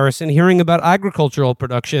Polish garrison hearing about agricultural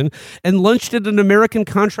production and lunched at an American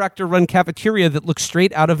contractor-run cafeteria that looked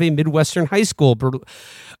straight out of a Midwestern high school.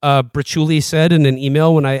 Brachelli said in an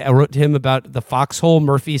email when I wrote to him about the foxhole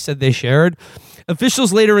Murphy said they shared.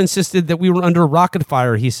 Officials later insisted that we were under rocket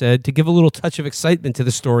fire, he said, to give a little touch of excitement to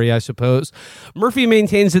the story, I suppose. Murphy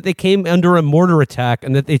maintains that they came under a mortar attack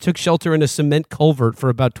and that they took shelter in a cement culvert for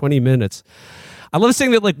about 20 minutes. I love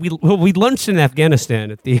saying that, like, we lunched in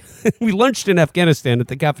Afghanistan at the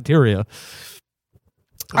cafeteria.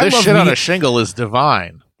 This shit on a shingle is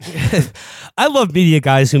divine. I love media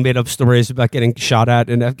guys who made up stories about getting shot at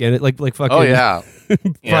in Afghanistan, like fucking. Oh yeah,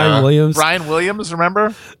 Brian Williams. Brian Williams,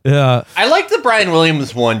 remember? Yeah, I like the Brian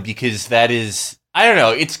Williams one because that is, I don't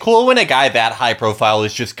know, it's cool when a guy that high profile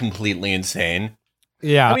is just completely insane.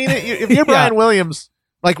 Yeah, I mean, if you're Brian Williams.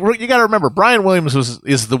 Like, you got to remember, Brian Williams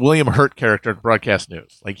is the William Hurt character in broadcast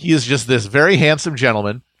news. Like, he is just this very handsome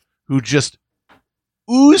gentleman who just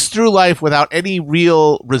oozed through life without any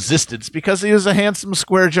real resistance because he was a handsome,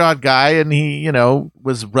 square-jawed guy, and he,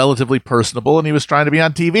 was relatively personable, and he was trying to be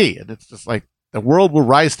on TV. And it's just like the world will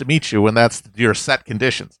rise to meet you when that's your set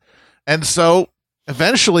conditions. And so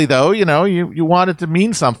eventually, though, you want it to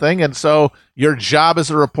mean something, and so your job as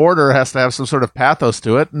a reporter has to have some sort of pathos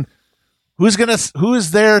to it. And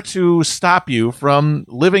who's there to stop you from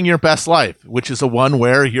living your best life, which is a one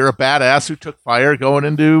where you're a badass who took fire going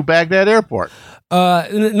into Baghdad airport?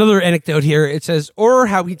 Another anecdote here. It says, or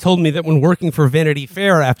how he told me that when working for Vanity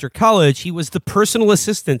Fair after college, he was the personal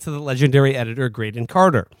assistant to the legendary editor Graydon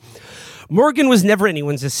Carter. Morgan was never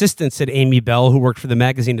anyone's assistant, said Amy Bell, who worked for the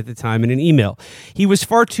magazine at the time, in an email. He was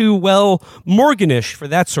far too, Morganish for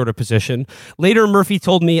that sort of position. Later, Murphy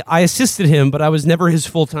told me, I assisted him, but I was never his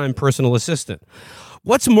full-time personal assistant.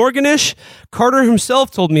 What's Morganish? Carter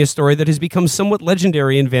himself told me a story that has become somewhat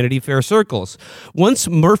legendary in Vanity Fair circles. Once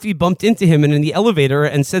Murphy bumped into him in the elevator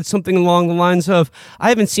and said something along the lines of, I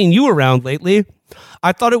haven't seen you around lately.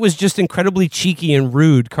 I thought it was just incredibly cheeky and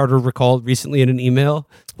rude, Carter recalled recently in an email.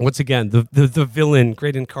 Once again, the villain,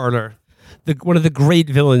 Graydon Carter, one of the great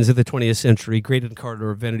villains of the 20th century, Graydon Carter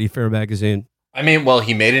of Vanity Fair magazine. I mean, well,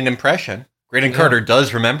 he made an impression. Graydon Carter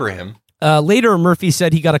does remember him. Later, Murphy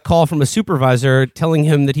said he got a call from a supervisor telling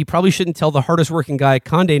him that he probably shouldn't tell the hardest working guy,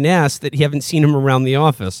 Condé Nast, that he haven't seen him around the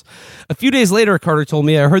office. A few days later, Carter told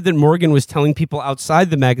me, I heard that Morgan was telling people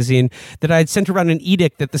outside the magazine that I had sent around an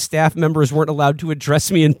edict that the staff members weren't allowed to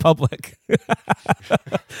address me in public.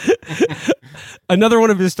 Another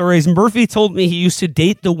one of his stories, Murphy told me he used to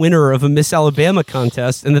date the winner of a Miss Alabama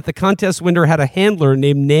contest and that the contest winner had a handler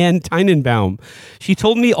named Nan Tannenbaum. She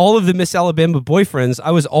told me all of the Miss Alabama boyfriends,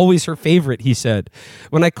 I was always her favorite, he said.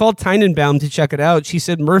 When I called Tannenbaum to check it out, she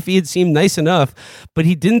said Murphy had seemed nice enough, but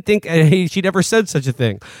he didn't think she'd ever said such a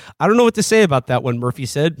thing. I don't know what to say about that one, Murphy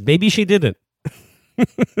said. Maybe she didn't.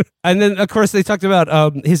 And then, of course, they talked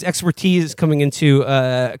about his expertise coming into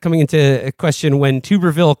question when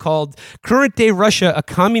Tuberville called current-day Russia a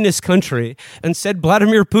communist country and said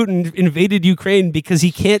Vladimir Putin invaded Ukraine because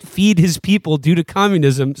he can't feed his people due to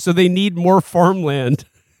communism, so they need more farmland.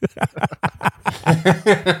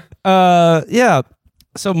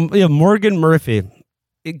 So Morgan Murphy.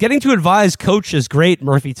 Getting to advise Coach is great,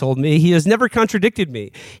 Murphy told me. He has never contradicted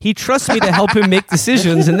me. He trusts me to help him make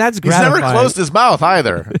decisions, and that's gratifying. He's never closed his mouth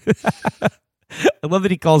either. I love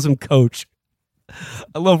that he calls him Coach.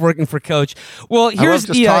 I love working for Coach. Well, here's I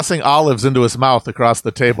love just tossing olives into his mouth across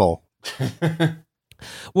the table.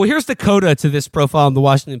 Well, here's the coda to this profile in the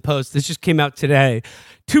Washington Post. This just came out today.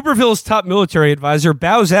 Tuberville's top military advisor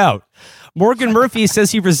bows out. Morgan Murphy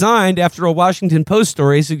says he resigned after a Washington Post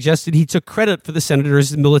story suggested he took credit for the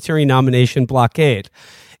senator's military nomination blockade.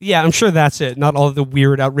 Yeah, I'm sure that's it. Not all of the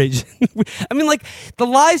weird, outrageous. I mean, the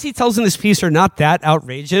lies he tells in this piece are not that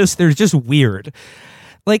outrageous. They're just weird.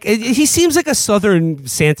 He seems like a Southern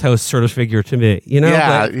Santos sort of figure to me,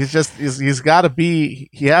 Yeah, he's got to be.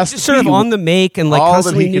 He has just to sort be of on the make and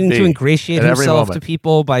constantly needing to ingratiate himself moment to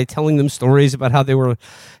people by telling them stories about how they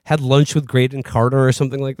had lunch with Graydon Carter or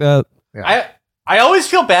something like that. Yeah. I always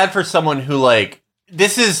feel bad for someone who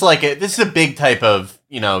this is a big type of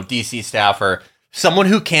DC staffer, someone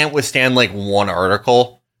who can't withstand one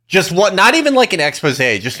article, just what, not even an expose,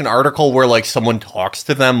 just an article where someone talks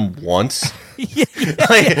to them once.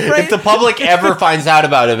 Right? If the public ever finds out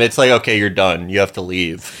about him, it's okay, you're done, you have to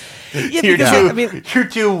leave. Yeah, you're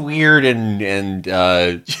too weird and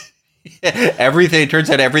everything turns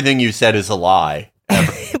out everything you said is a lie.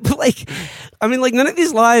 But none of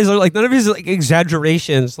these lies are none of his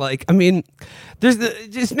exaggerations. It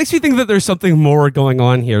just makes me think that there's something more going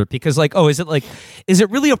on here because is it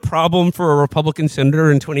really a problem for a Republican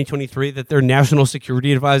senator in 2023 that their national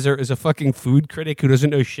security advisor is a fucking food critic who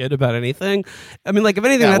doesn't know shit about anything? I mean, if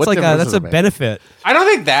anything, that's a benefit. I don't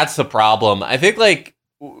think that's the problem. I think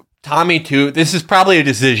Tommy too. This is probably a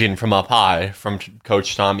decision from up high from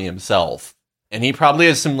Coach Tommy himself, and he probably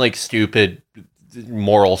has some stupid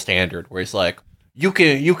moral standard where he's you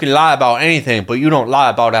can lie about anything, but you don't lie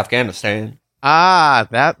about Afghanistan.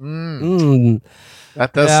 That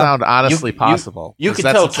does sound honestly possible. You can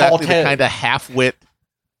that's tell exactly the kind of half-wit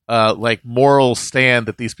moral stand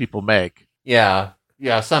that these people make. Yeah,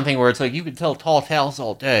 something where it's you can tell tall tales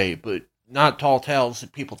all day, but not tall tales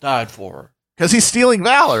that people died for. Because he's stealing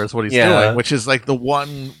valor is what he's doing, which is the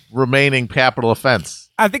one remaining capital offense.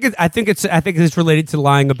 I think it's related to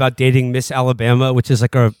lying about dating Miss Alabama, which is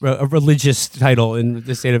a religious title in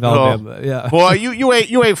the state of Alabama. Yeah, boy, you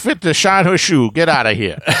ain't fit to shine her shoe. Get out of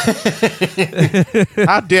here!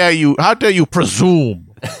 How dare you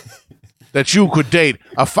presume that you could date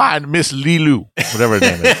a fine Miss Lilu, whatever her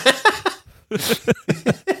name is.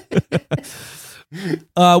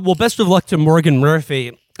 Well, best of luck to Morgan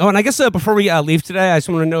Murphy. Oh, and I guess before we leave today, I just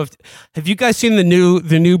want to know have you guys seen the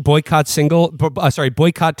new boycott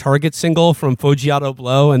boycott Target single from Foggiato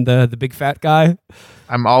Blow and the big fat guy?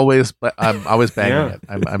 I'm always banging it.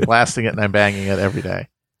 I'm blasting it and I'm banging it every day.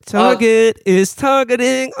 Target is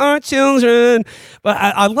targeting our children. But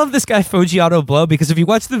I love this guy Foggiato Blow because if you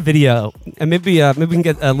watch the video, and maybe we can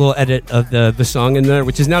get a little edit of the song in there,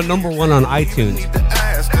 which is now #1 on iTunes.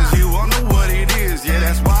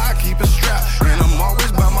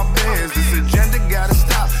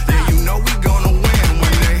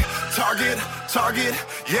 Target,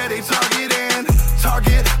 yeah, they targeting.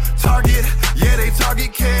 Target, yeah, they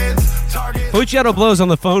target kids. Target. Foggiato Blow's on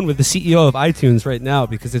the phone with the CEO of iTunes right now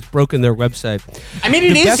because it's broken their website. I mean,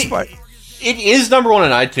 it is #1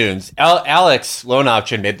 on iTunes. Alex Loan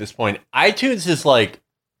Option made this point. iTunes is like,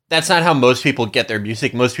 that's not how most people get their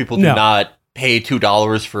music. Most people do not pay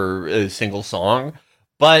 $2 for a single song,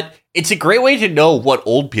 but it's a great way to know what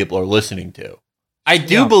old people are listening to. I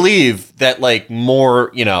do believe that like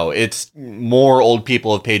it's more old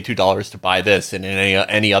people have paid $2 to buy this than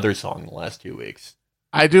any other song in the last 2 weeks.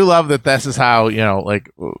 I do love that this is how,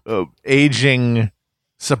 aging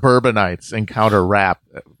suburbanites encounter rap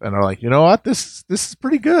and are like, you know what, this is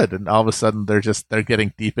pretty good. And all of a sudden they're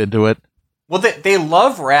getting deep into it. Well, they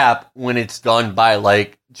love rap when it's done by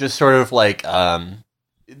like, just sort of like,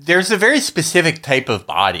 there's a very specific type of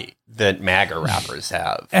body that MAGA rappers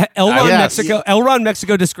have. Elron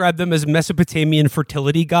Mexico described them as Mesopotamian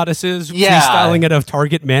fertility goddesses freestyling at a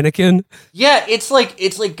Target mannequin. Yeah, it's like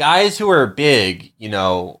guys who are big,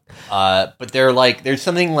 but they're like, there's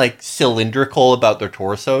something like cylindrical about their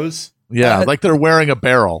torsos. Yeah, like they're wearing a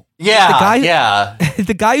barrel. Yeah,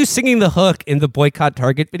 the guy who's singing the hook in the Boycott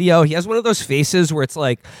Target video, he has one of those faces where it's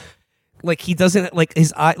like he doesn't, like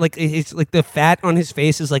his eye, like it's like the fat on his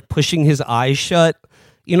face is like pushing his eyes shut.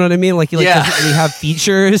 You know what I mean? Like he doesn't really have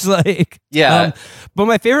features. But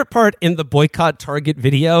my favorite part in the Boycott Target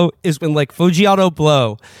video is when like Foggiato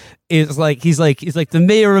Blow is like he's like the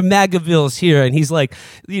mayor of MAGAville's here, and he's like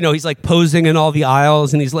he's like posing in all the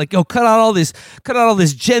aisles, and he's like, yo, cut out all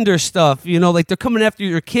this gender stuff. Like they're coming after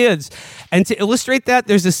your kids. And to illustrate that,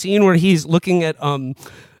 there's a scene where he's looking at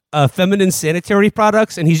feminine sanitary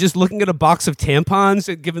products, and he's just looking at a box of tampons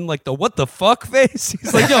and giving like the what the fuck face.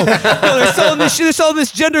 He's like, yo, they're selling this shit, they're selling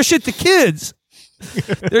this gender shit to kids.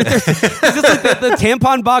 They're just like the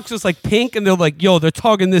tampon box is like pink, and they're like, yo, they're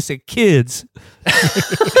targeting this at kids.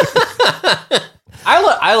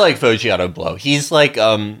 I like Foggiato Blow. He's like,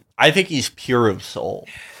 I think he's pure of soul.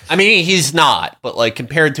 I mean, he's not, but like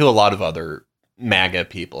compared to a lot of other MAGA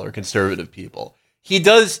people or conservative people, he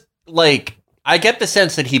does like. I get the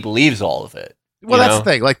sense that he believes all of it. Well, that's the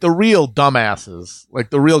thing. Like the real dumbasses,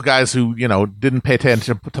 like the real guys who, didn't pay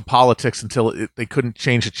attention to politics until they couldn't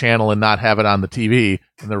change the channel and not have it on the TV,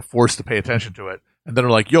 and they're forced to pay attention to it. And then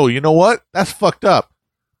they're like, yo, you know what? That's fucked up.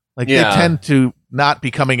 Like they tend to not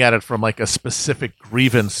be coming at it from like a specific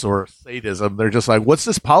grievance or sadism. They're just like, what's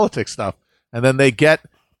this politics stuff? And then they get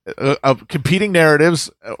competing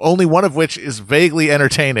narratives, only one of which is vaguely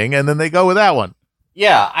entertaining, and then they go with that one.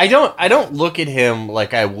 Yeah, I don't look at him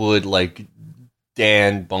like I would like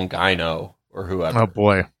Dan Bongino or whoever. Oh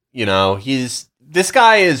boy. This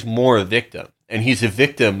guy is more a victim, and he's a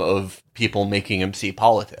victim of people making him see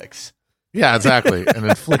politics. Yeah, exactly. And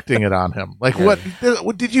inflicting it on him. Like, what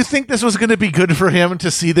did you think this was going to be good for him to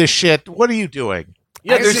see this shit? What are you doing?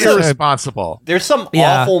 Yeah, there's irresponsible. There's some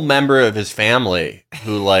awful member of his family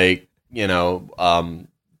who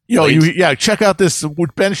check out this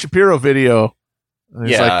Ben Shapiro video. And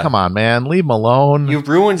he's like, come on, man, leave him alone. You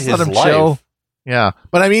ruined his life. Chill. Yeah.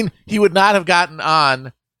 But I mean, he would not have gotten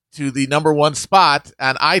on to the #1 spot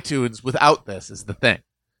on iTunes without this, is the thing.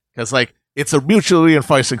 Because, like, it's a mutually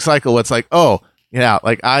reinforcing cycle. It's like, oh, yeah,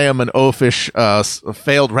 like I am an oafish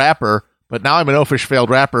failed rapper, but now I'm an oafish failed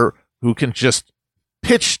rapper who can just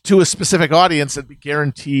pitch to a specific audience and be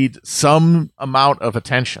guaranteed some amount of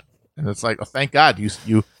attention. And it's like, oh, thank God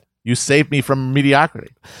you saved me from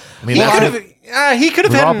mediocrity. I mean, he could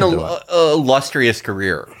have had an illustrious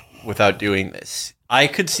career without doing this. I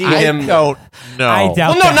could see him. I don't know. I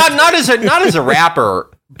doubt not as a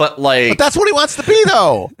rapper, but like. But that's what he wants to be,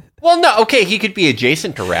 though. Well, no, okay, he could be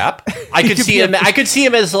adjacent to rap. I could see him. I could see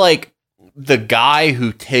him as like the guy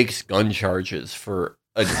who takes gun charges for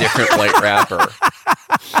a different white rapper.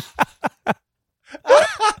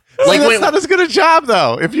 Like that's not as good a job,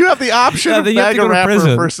 though. If you have the option of MAGA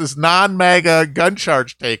rapper versus non-MAGA gun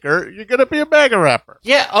charge taker, you're going to be a MAGA rapper.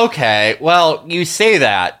 Yeah, okay. Well, you say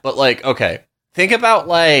that, but like, okay. Think about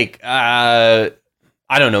like, I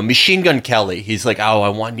I don't know, Machine Gun Kelly. He's like, oh,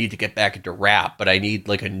 I need to get back into rap, but I need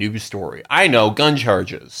like a news story. I know, gun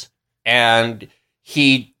charges. And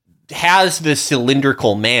he has this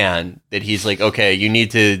cylindrical man that he's like, okay, you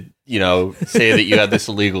need to, say that you have this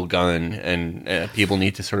illegal gun and people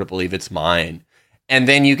need to sort of believe it's mine. And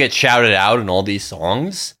then you get shouted out in all these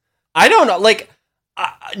songs. I don't know. Like,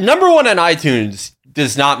 number one on iTunes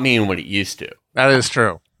does not mean what it used to. That is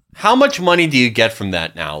true. How much money do you get from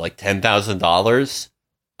that now? Like $10,000?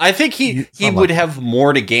 I think he would have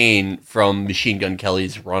more to gain from Machine Gun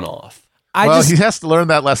Kelly's runoff. He has to learn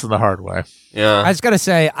that lesson the hard way. Yeah. I just got to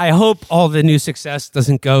say, I hope all the new success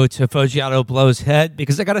doesn't go to Foggiato Blow's head,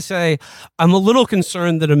 because I got to say, I'm a little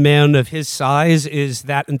concerned that a man of his size is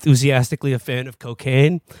that enthusiastically a fan of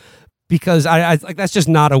cocaine, because I like that's just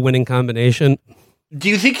not a winning combination. Do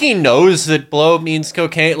you think he knows that blow means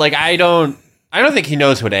cocaine? Like, I don't think he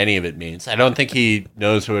knows what any of it means. I don't think he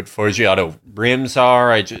knows what Foggiato rims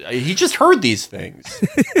are. He just heard these things.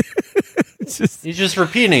 He's just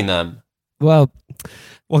repeating them. Well,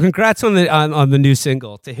 congrats on the new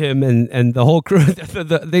single to him and the whole crew,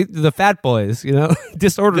 the Fat Boys,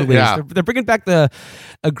 Disorderlies. Yeah. They're bringing back a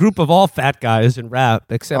group of all fat guys in rap,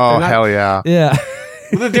 except hell yeah, yeah.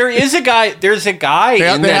 There's a guy.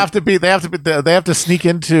 They have to sneak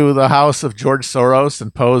into the house of George Soros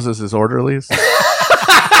and pose as his orderlies.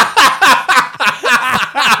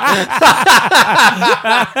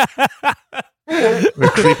 We're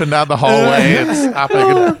creeping down the hallway and stopping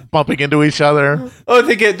and bumping into each other. Oh,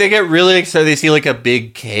 they get really excited. They see like a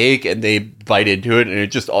big cake and they bite into it, and it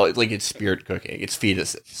just all like it's spirit cooking. It's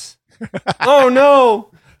fetuses. Oh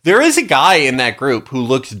no! There is a guy in that group who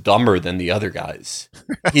looks dumber than the other guys.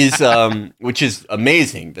 He's which is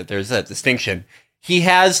amazing that there's that distinction. He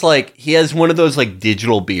has one of those like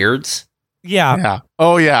digital beards. Yeah. Yeah.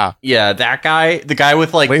 Oh yeah. Yeah, that guy, the guy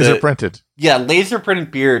with like laser printed. Yeah, laser printed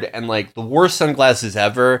beard and like the worst sunglasses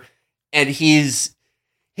ever. And his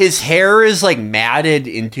hair is like matted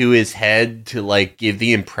into his head to like give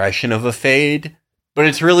the impression of a fade, but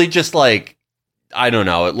it's really just like, I don't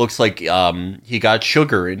know. It looks like he got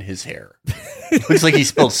sugar in his hair. It looks like he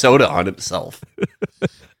spilled soda on himself.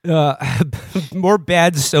 More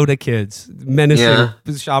bad soda kids menacing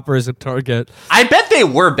shoppers at Target. I bet they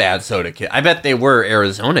were bad soda kids. I bet they were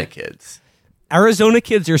Arizona kids. Arizona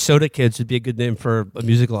Kids or Soda Kids would be a good name for a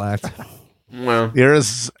musical act. Well,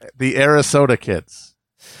 there's the Arizona Kids.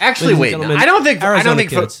 Actually, wait. No, I don't think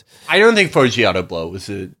Foggiato Blow was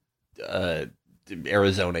a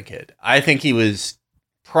Arizona kid. I think he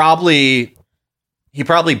probably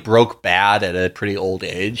broke bad at a pretty old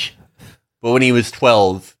age. But when he was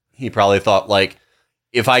 12, he probably thought, like,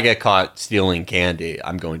 if I get caught stealing candy,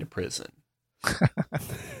 I'm going to prison.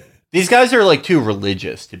 These guys are, like, too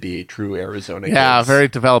religious to be true Arizona kids. Yeah, very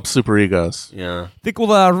developed super egos. Yeah. I think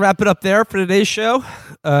we'll wrap it up there for today's show.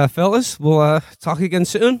 Fellas, we'll talk again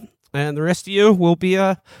soon. And the rest of you, we'll be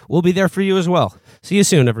there for you as well. See you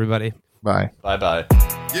soon, everybody. Bye. Bye-bye.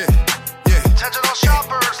 Yeah, yeah. Attention all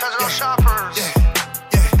shoppers. Yeah.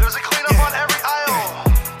 There's a cleanup on every aisle.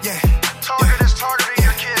 Yeah. Target is targeting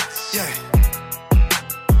your kids. Yeah.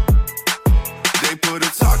 They put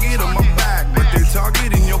a target on my back, but they're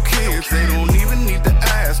targeting your kids. They don't even need to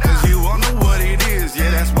ask, cause you all know what it is.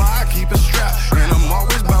 Yeah, that's why I keep a strap, and I'm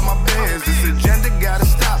always by my beds. This agenda gotta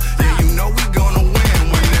stop. Yeah, you know we gonna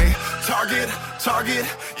win when they target.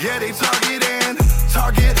 Yeah, they targeting.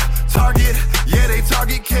 Target, yeah, they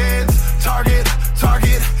target kids. Target,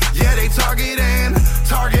 yeah, they targeting.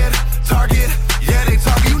 Target, yeah, they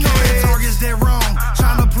target kids. You know that target's dead wrong,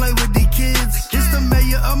 trying to play with the kids. It's the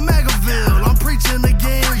mayor of Megaville, I'm preaching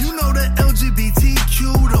again. You know the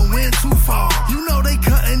LGBTQ done went too far. You know they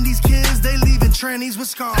cutting these kids, they leaving trannies with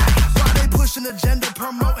scars. Why they pushing agenda,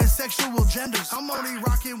 promoting sexual genders? I'm only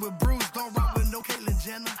rocking with Bruce, don't rock with no Caitlyn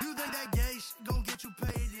Jenner. You think that gay shit gon' get you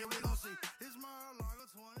paid? Yeah, we gon' see.